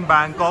food in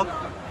Bangkok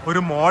ഒരു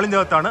മോളിന്റെ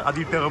അകത്താണ്. അത്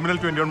ഈ ടെർമിനൽ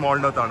 21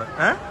 മോളിന്റെ അകത്താണ്.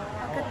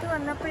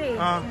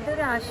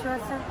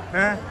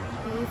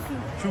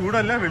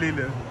 ചൂടല്ല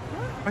വെളിയില്,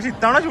 പക്ഷെ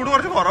ഇത്തവണ ചൂട്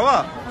കുറച്ച് കുറവാ.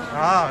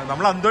 ആ,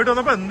 നമ്മൾ അന്തമായിട്ട്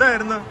വന്നപ്പോ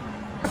എന്തായിരുന്നു.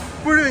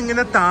 എപ്പോഴും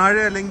ഇങ്ങനെ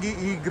താഴെ അല്ലെങ്കിൽ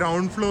ഈ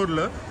ഗ്രൗണ്ട് ഫ്ലോറിൽ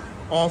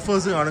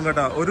ഓഫേഴ്സ് കാണും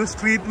കേട്ടോ. ഒരു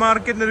സ്ട്രീറ്റ്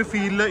മാർക്കറ്റിന്റെ ഒരു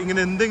ഫീലില്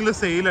ഇങ്ങനെ എന്തെങ്കിലും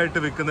സെയിലായിട്ട്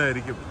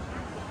വെക്കുന്നതായിരിക്കും.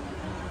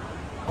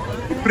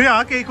 പ്രിയ, ആ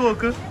കേക്ക്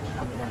നോക്ക്,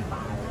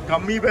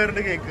 ഗമ്മി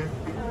ബെയറിന്റെ കേക്ക്.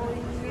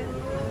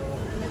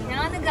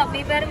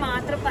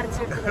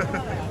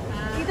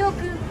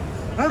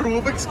 ആ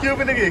റൂബിക്സ്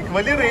ക്യൂബിന്റെ കേക്ക്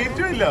വലിയ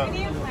റേറ്റും ഇല്ല,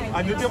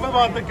 550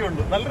 ഭാഗത്തൊക്കെ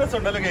ഉണ്ട്. നല്ല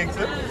രസമുണ്ടല്ലോ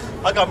കേക്ക്സ്.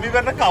 ആ ഗമ്മി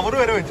ബെയറിന്റെ കവർ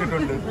വരെ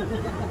വെച്ചിട്ടുണ്ട്.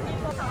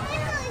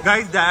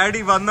 ഗൈസ്, ഡാഡി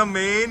വന്ന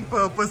മെയിൻ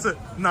പേർപ്പസ്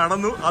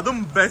നടന്നു, അതും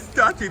ബെസ്റ്റ്.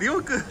 ആ ചിരി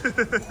നോക്ക്.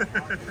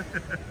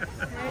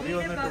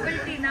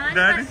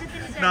 ഡാഡി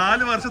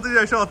 4 വർഷത്തിന്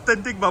ശേഷം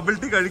ഒത്തന്റിക് ബബിൾ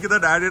ടീ കഴിക്കുന്ന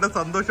ഡാഡിയുടെ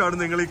സന്തോഷമാണ്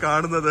നിങ്ങൾ ഈ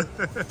കാണുന്നത്.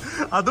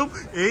 അതും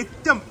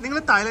ഏറ്റവും, നിങ്ങൾ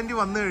തായ്ലൻഡിൽ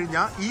വന്നു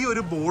കഴിഞ്ഞാൽ ഈ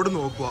ഒരു ബോർഡ്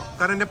നോക്കുക.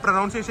 കാരണം എന്റെ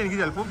പ്രൊനൗൺസിയേഷൻ എനിക്ക്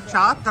ചിലപ്പോൾ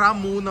ചാത്ര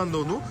 3 എന്ന്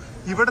തോന്നുന്നു.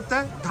 ഇവിടുത്തെ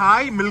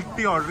തായ് മിൽക്ക്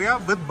ടീ ഓർഡർ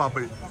ചെയ്യുക വിത്ത്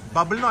ബബിൾ.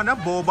 ബബിൾ എന്ന് പറഞ്ഞാൽ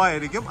ബോബ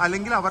ആയിരിക്കും,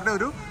 അല്ലെങ്കിൽ അവരുടെ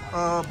ഒരു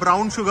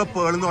ബ്രൗൺ ഷുഗർ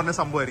പേൾ എന്ന് പറഞ്ഞ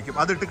സംഭവമായിരിക്കും.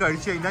 അതിട്ട്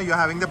കഴിച്ചു കഴിഞ്ഞാൽ U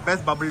having the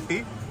best bubble tea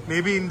may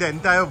be in the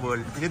entire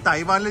world. ഇനി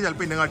തൈവാനിൽ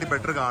ചിലപ്പോൾ ഇതിനെക്കാട്ടി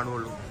ബെറ്റർ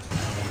കാണുള്ളൂ.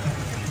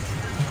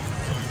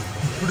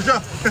 പിടിച്ചോ.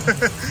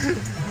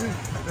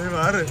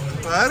 മാറ്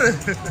മാറ്.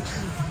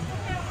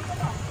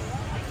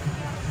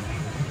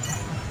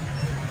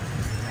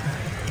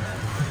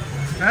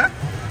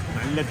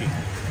 നല്ല ടീ.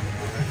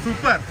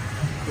 Super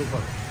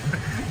super.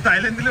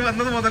 തായ്ലൻഡിൽ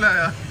വന്നത് മുതലായ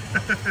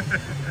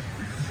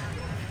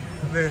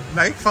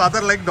ലൈക്ക്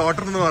ഫാദർ ലൈക്ക്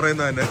ഡോട്ടർ എന്ന്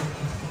പറയുന്നത് തന്നെ.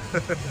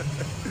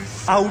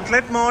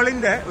 ഔട്ട്ലെറ്റ്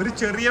മോളിന്റെ ഒരു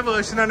ചെറിയ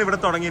വേർഷനാണ് ഇവിടെ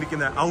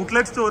തുടങ്ങിയിരിക്കുന്നത്.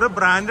 ഔട്ട്ലെറ്റ് സ്റ്റോർ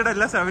ബ്രാൻഡഡ്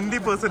അല്ല,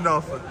 70%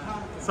 ഓഫ്.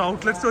 സോ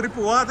ഔട്ട്ലെറ്റ് സ്റ്റോറിൽ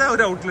പോവാതെ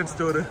ഒരു ഔട്ട്ലെറ്റ്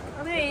സ്റ്റോർ.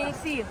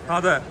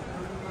 അതെ.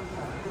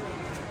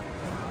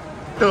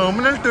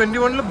 ടെർമിനൽ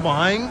 21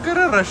 ഭയങ്കര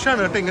റഷാണ്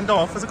കേട്ടോ ഇങ്ങനത്തെ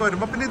ഓഫീസൊക്കെ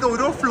വരുമ്പോൾ. പിന്നെ ഇത്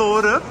ഓരോ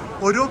ഫ്ലോറ്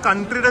ഓരോ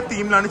കൺട്രിയുടെ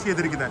തീമിലാണ്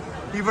ചെയ്തിരിക്കുന്നത്.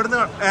 ഇവിടുന്ന്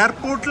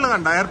എയർപോർട്ടിൽ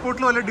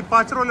എയർപോർട്ടിൽ വല്ല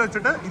ഡിപ്പാച്ചർ പോലെ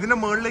വെച്ചിട്ട് ഇതിന്റെ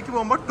മുകളിലേക്ക്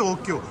പോകുമ്പോൾ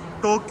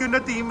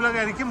ടോക്കിയോന്റെ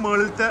തീമിലായിരിക്കും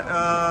മുകളിലത്തെ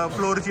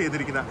ഫ്ലോർ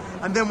ചെയ്തിരിക്കുന്നത്.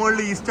 അതിന്റെ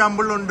മുകളിൽ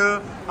ഈസ്റ്റാംബുളുണ്ട്,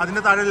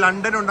 അതിന്റെ താഴെ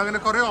ലണ്ടൻ ഉണ്ട്,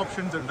 അങ്ങനെ കുറെ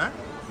ഓപ്ഷൻസ് ഉണ്ട്.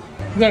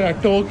 ഇതാണ്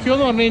ടോക്കിയോ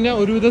എന്ന് പറഞ്ഞു കഴിഞ്ഞാൽ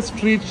ഒരുവിധ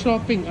സ്ട്രീറ്റ്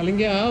ഷോപ്പിംഗ്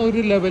അല്ലെങ്കിൽ ആ ഒരു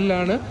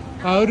ലെവലിലാണ്,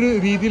 ആ ഒരു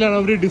രീതിയിലാണ്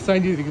അവർ ഡിസൈൻ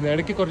ചെയ്തിരിക്കുന്നത്.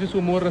 ഇടയ്ക്ക് കുറച്ച്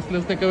സുമോ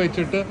റെസ്ലേഴ്സിനൊക്കെ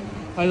വെച്ചിട്ട്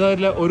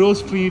അതല്ല ഓരോ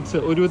സ്ട്രീറ്റ്സ്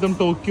ഒരുവിധം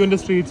ടോക്കിയോന്റെ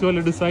സ്ട്രീറ്റ്സ്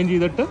പോലെ ഡിസൈൻ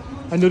ചെയ്തിട്ട്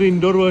അതിൻ്റെ ഒരു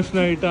ഇൻഡോർ വേർഷൻ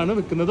ആയിട്ടാണ്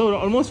വെക്കുന്നത്.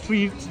 ഓൾമോസ്റ്റ്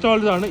സ്ട്രീറ്റ്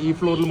സ്റ്റാൾസ് ആണ് ഈ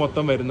ഫ്ലോറിൽ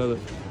മൊത്തം വരുന്നത്.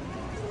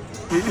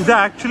 ഇത്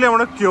ആക്ച്വലി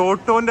നമ്മുടെ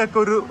ക്യോട്ടോന്റെ ഒക്കെ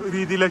ഒരു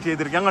രീതിയിലാണ്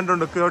ചെയ്തിരിക്കുന്നത്. ഞാൻ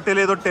കണ്ടിട്ടുണ്ട് ക്യോട്ടോയിൽ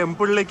ഏതോ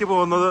ടെമ്പിളിലേക്ക്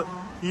പോകുന്നത്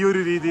ഈ ഒരു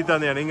രീതിയിൽ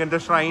തന്നെയാണ്,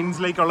 ഇങ്ങനത്തെ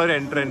ഷ്രൈൻസിലേക്കുള്ള ഒരു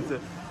എൻട്രൻസ്.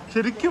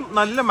 ശരിക്കും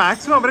നല്ല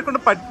മാക്സിമം അവരെ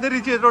കൊണ്ട് പറ്റുന്ന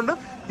രീതി ചെയ്തിട്ടുണ്ട്.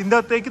 ഇതിൻ്റെ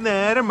അകത്തേക്ക്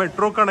നേരെ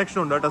മെട്രോ കണക്ഷൻ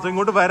ഉണ്ട് കേട്ടോ. സോ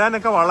ഇങ്ങോട്ട്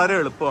വരാനൊക്കെ വളരെ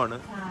എളുപ്പമാണ്.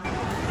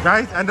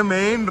 Guys, and the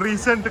main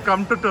reason to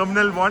come to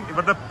Terminal 1,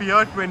 ഇവരുടെ Pier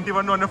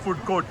 21 പറഞ്ഞ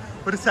ഫുഡ് കോർട്ട്,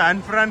 ഒരു സാൻ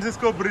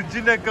ഫ്രാൻസിസ്കോ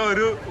ബ്രിഡ്ജിന്റെ ഒക്കെ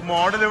ഒരു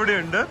മോഡൽ ഇവിടെ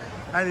ഉണ്ട്.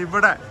 ആൻഡ്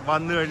ഇവിടെ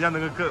വന്നു കഴിഞ്ഞാൽ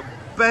നിങ്ങൾക്ക്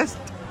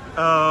best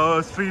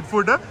street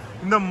food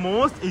in the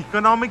most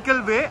economical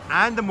way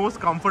and the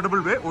most comfortable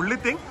way. Only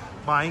thing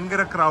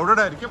ഭയങ്കര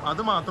ക്രൗഡഡ് ആയിരിക്കും,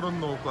 അത് മാത്രം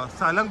ഒന്ന് നോക്കുക.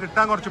 സ്ഥലം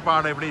കിട്ടാൻ കുറച്ച്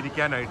പാടാണ് ഇവിടെ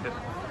ഇരിക്കാനായിട്ട്.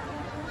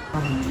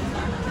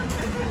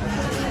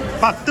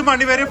 10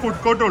 മണി വരെ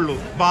ഫുഡ് കോർട്ട് ഉള്ളൂ.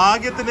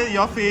 ഭാഗ്യത്തിന്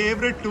യുവർ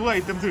ഫേവറേറ്റ് 2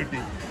 ഐറ്റംസ്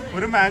കിട്ടി.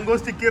 ഒരു മാംഗോ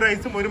സ്റ്റിക്കി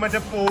റൈസും ഒരു മറ്റേ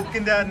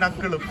പോക്കിന്റെ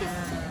നക്കിളും.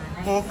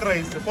 പോക്ക്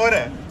റൈസ്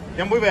പോരെ.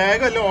 ഞാൻ പോയി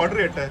വേഗം എല്ലാം ഓർഡർ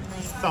ചെയ്യട്ടെ,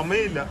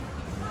 സമയമില്ല.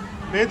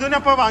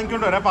 വേദുവിനപ്പ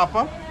വാങ്ങിക്കൊണ്ട് വരാം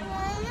പാപ്പ.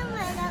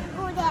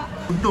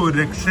 ഫുഡ് ഒരു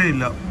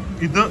രക്ഷയില്ല.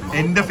 ഇത്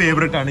എന്റെ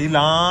ഫേവറേറ്റ് ആണ്. ഈ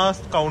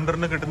ലാസ്റ്റ്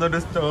കൗണ്ടറിന് കിട്ടുന്ന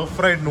ഒരു സ്റ്റർ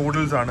ഫ്രൈഡ്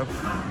നൂഡിൽസ് ആണ്,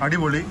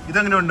 അടിപൊളി.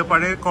 ഇതെങ്ങനെ ഉണ്ട്,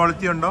 പഴയ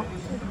ക്വാളിറ്റി ഉണ്ടോ?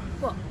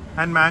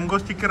 ആൻഡ് മാംഗോ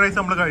സ്റ്റിക്കി റൈസ്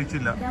നമ്മൾ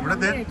കഴിച്ചില്ല.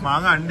 ഇവിടെ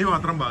മാങ്ങ അണ്ടി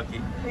മാത്രം ബാക്കി.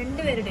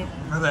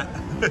 അതെ,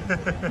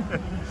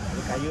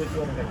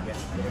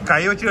 കൈ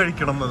വെച്ച്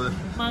കഴിക്കണം അത്.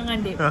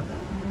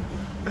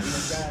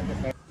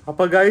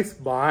 അപ്പൊ ഗൈസ്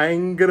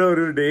ഭയങ്കര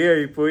ഒരു ഡേ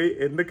ആയിപ്പോയി.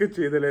 എന്തൊക്കെ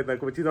ചെയ്തല്ലേ.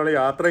 കൊച്ചി നമ്മളെ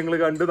യാത്ര നിങ്ങൾ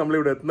കണ്ടു,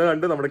 നമ്മളിവിടെ എത്തുന്നത്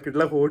കണ്ടു, നമ്മുടെ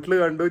കിട്ടുള്ള ഹോട്ടൽ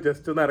കണ്ടു,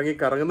 ജസ്റ്റ് ഒന്ന് ഇറങ്ങി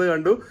കറങ്ങുന്നത്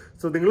കണ്ടു.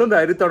 സോ നിങ്ങളും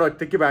ധൈര്യത്തോടെ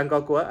ഒറ്റയ്ക്ക്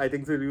ബാങ്കോക്ക് പോവുക. I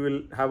think so you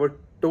will have A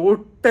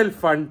total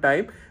fun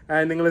time.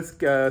 And നിങ്ങൾ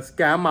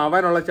സ്കാം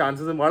ആവാനുള്ള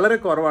ചാൻസസ് വളരെ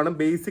കുറവാണ്.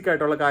 ബേസിക്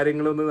ആയിട്ടുള്ള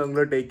കാര്യങ്ങളൊന്നും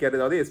നിങ്ങൾ ടേക്ക് കെയർ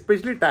ചെയ്താൽ മതി,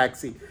 എസ്പെഷ്യലി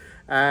ടാക്സി.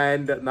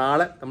 ആൻഡ്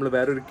നാളെ നമ്മൾ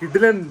വേറൊരു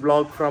കിഡിലൻ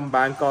vlog from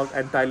Bangkok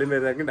and Thailand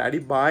വരുന്നതായിരിക്കും. ഡാഡി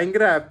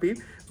ഭയങ്കര ഹാപ്പി,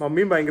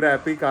 മമ്മിയും ഭയങ്കര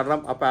ഹാപ്പി. കാരണം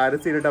ആ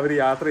പാരീസ് ചെയ്തിട്ട് അവർ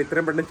യാത്ര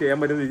ഇത്രയും പെട്ടെന്ന് ചെയ്യാൻ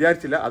പറ്റുമെന്ന്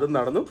വിചാരിച്ചില്ല, അതും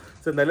നടന്നു.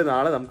 സോ എന്തായാലും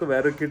നാളെ നമുക്ക്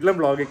വേറൊരു കിഡിലൻ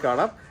വ്ളോഗിൽ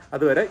കാണാം.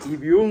 അതുവരെ ഈ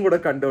വ്യൂവും കൂടെ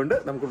കണ്ടുകൊണ്ട്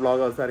നമുക്ക്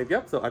വ്ളോഗ്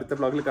അവസാനിക്കാം. സോ അടുത്ത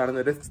വ്ളോഗിൽ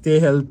കാണുന്നവരെ stay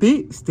healthy,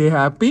 stay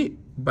happy,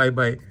 bye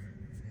bye.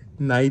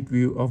 Night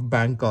view of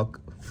Bangkok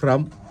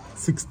from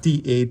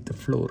 68th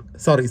floor,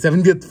 sorry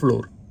 70th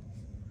floor.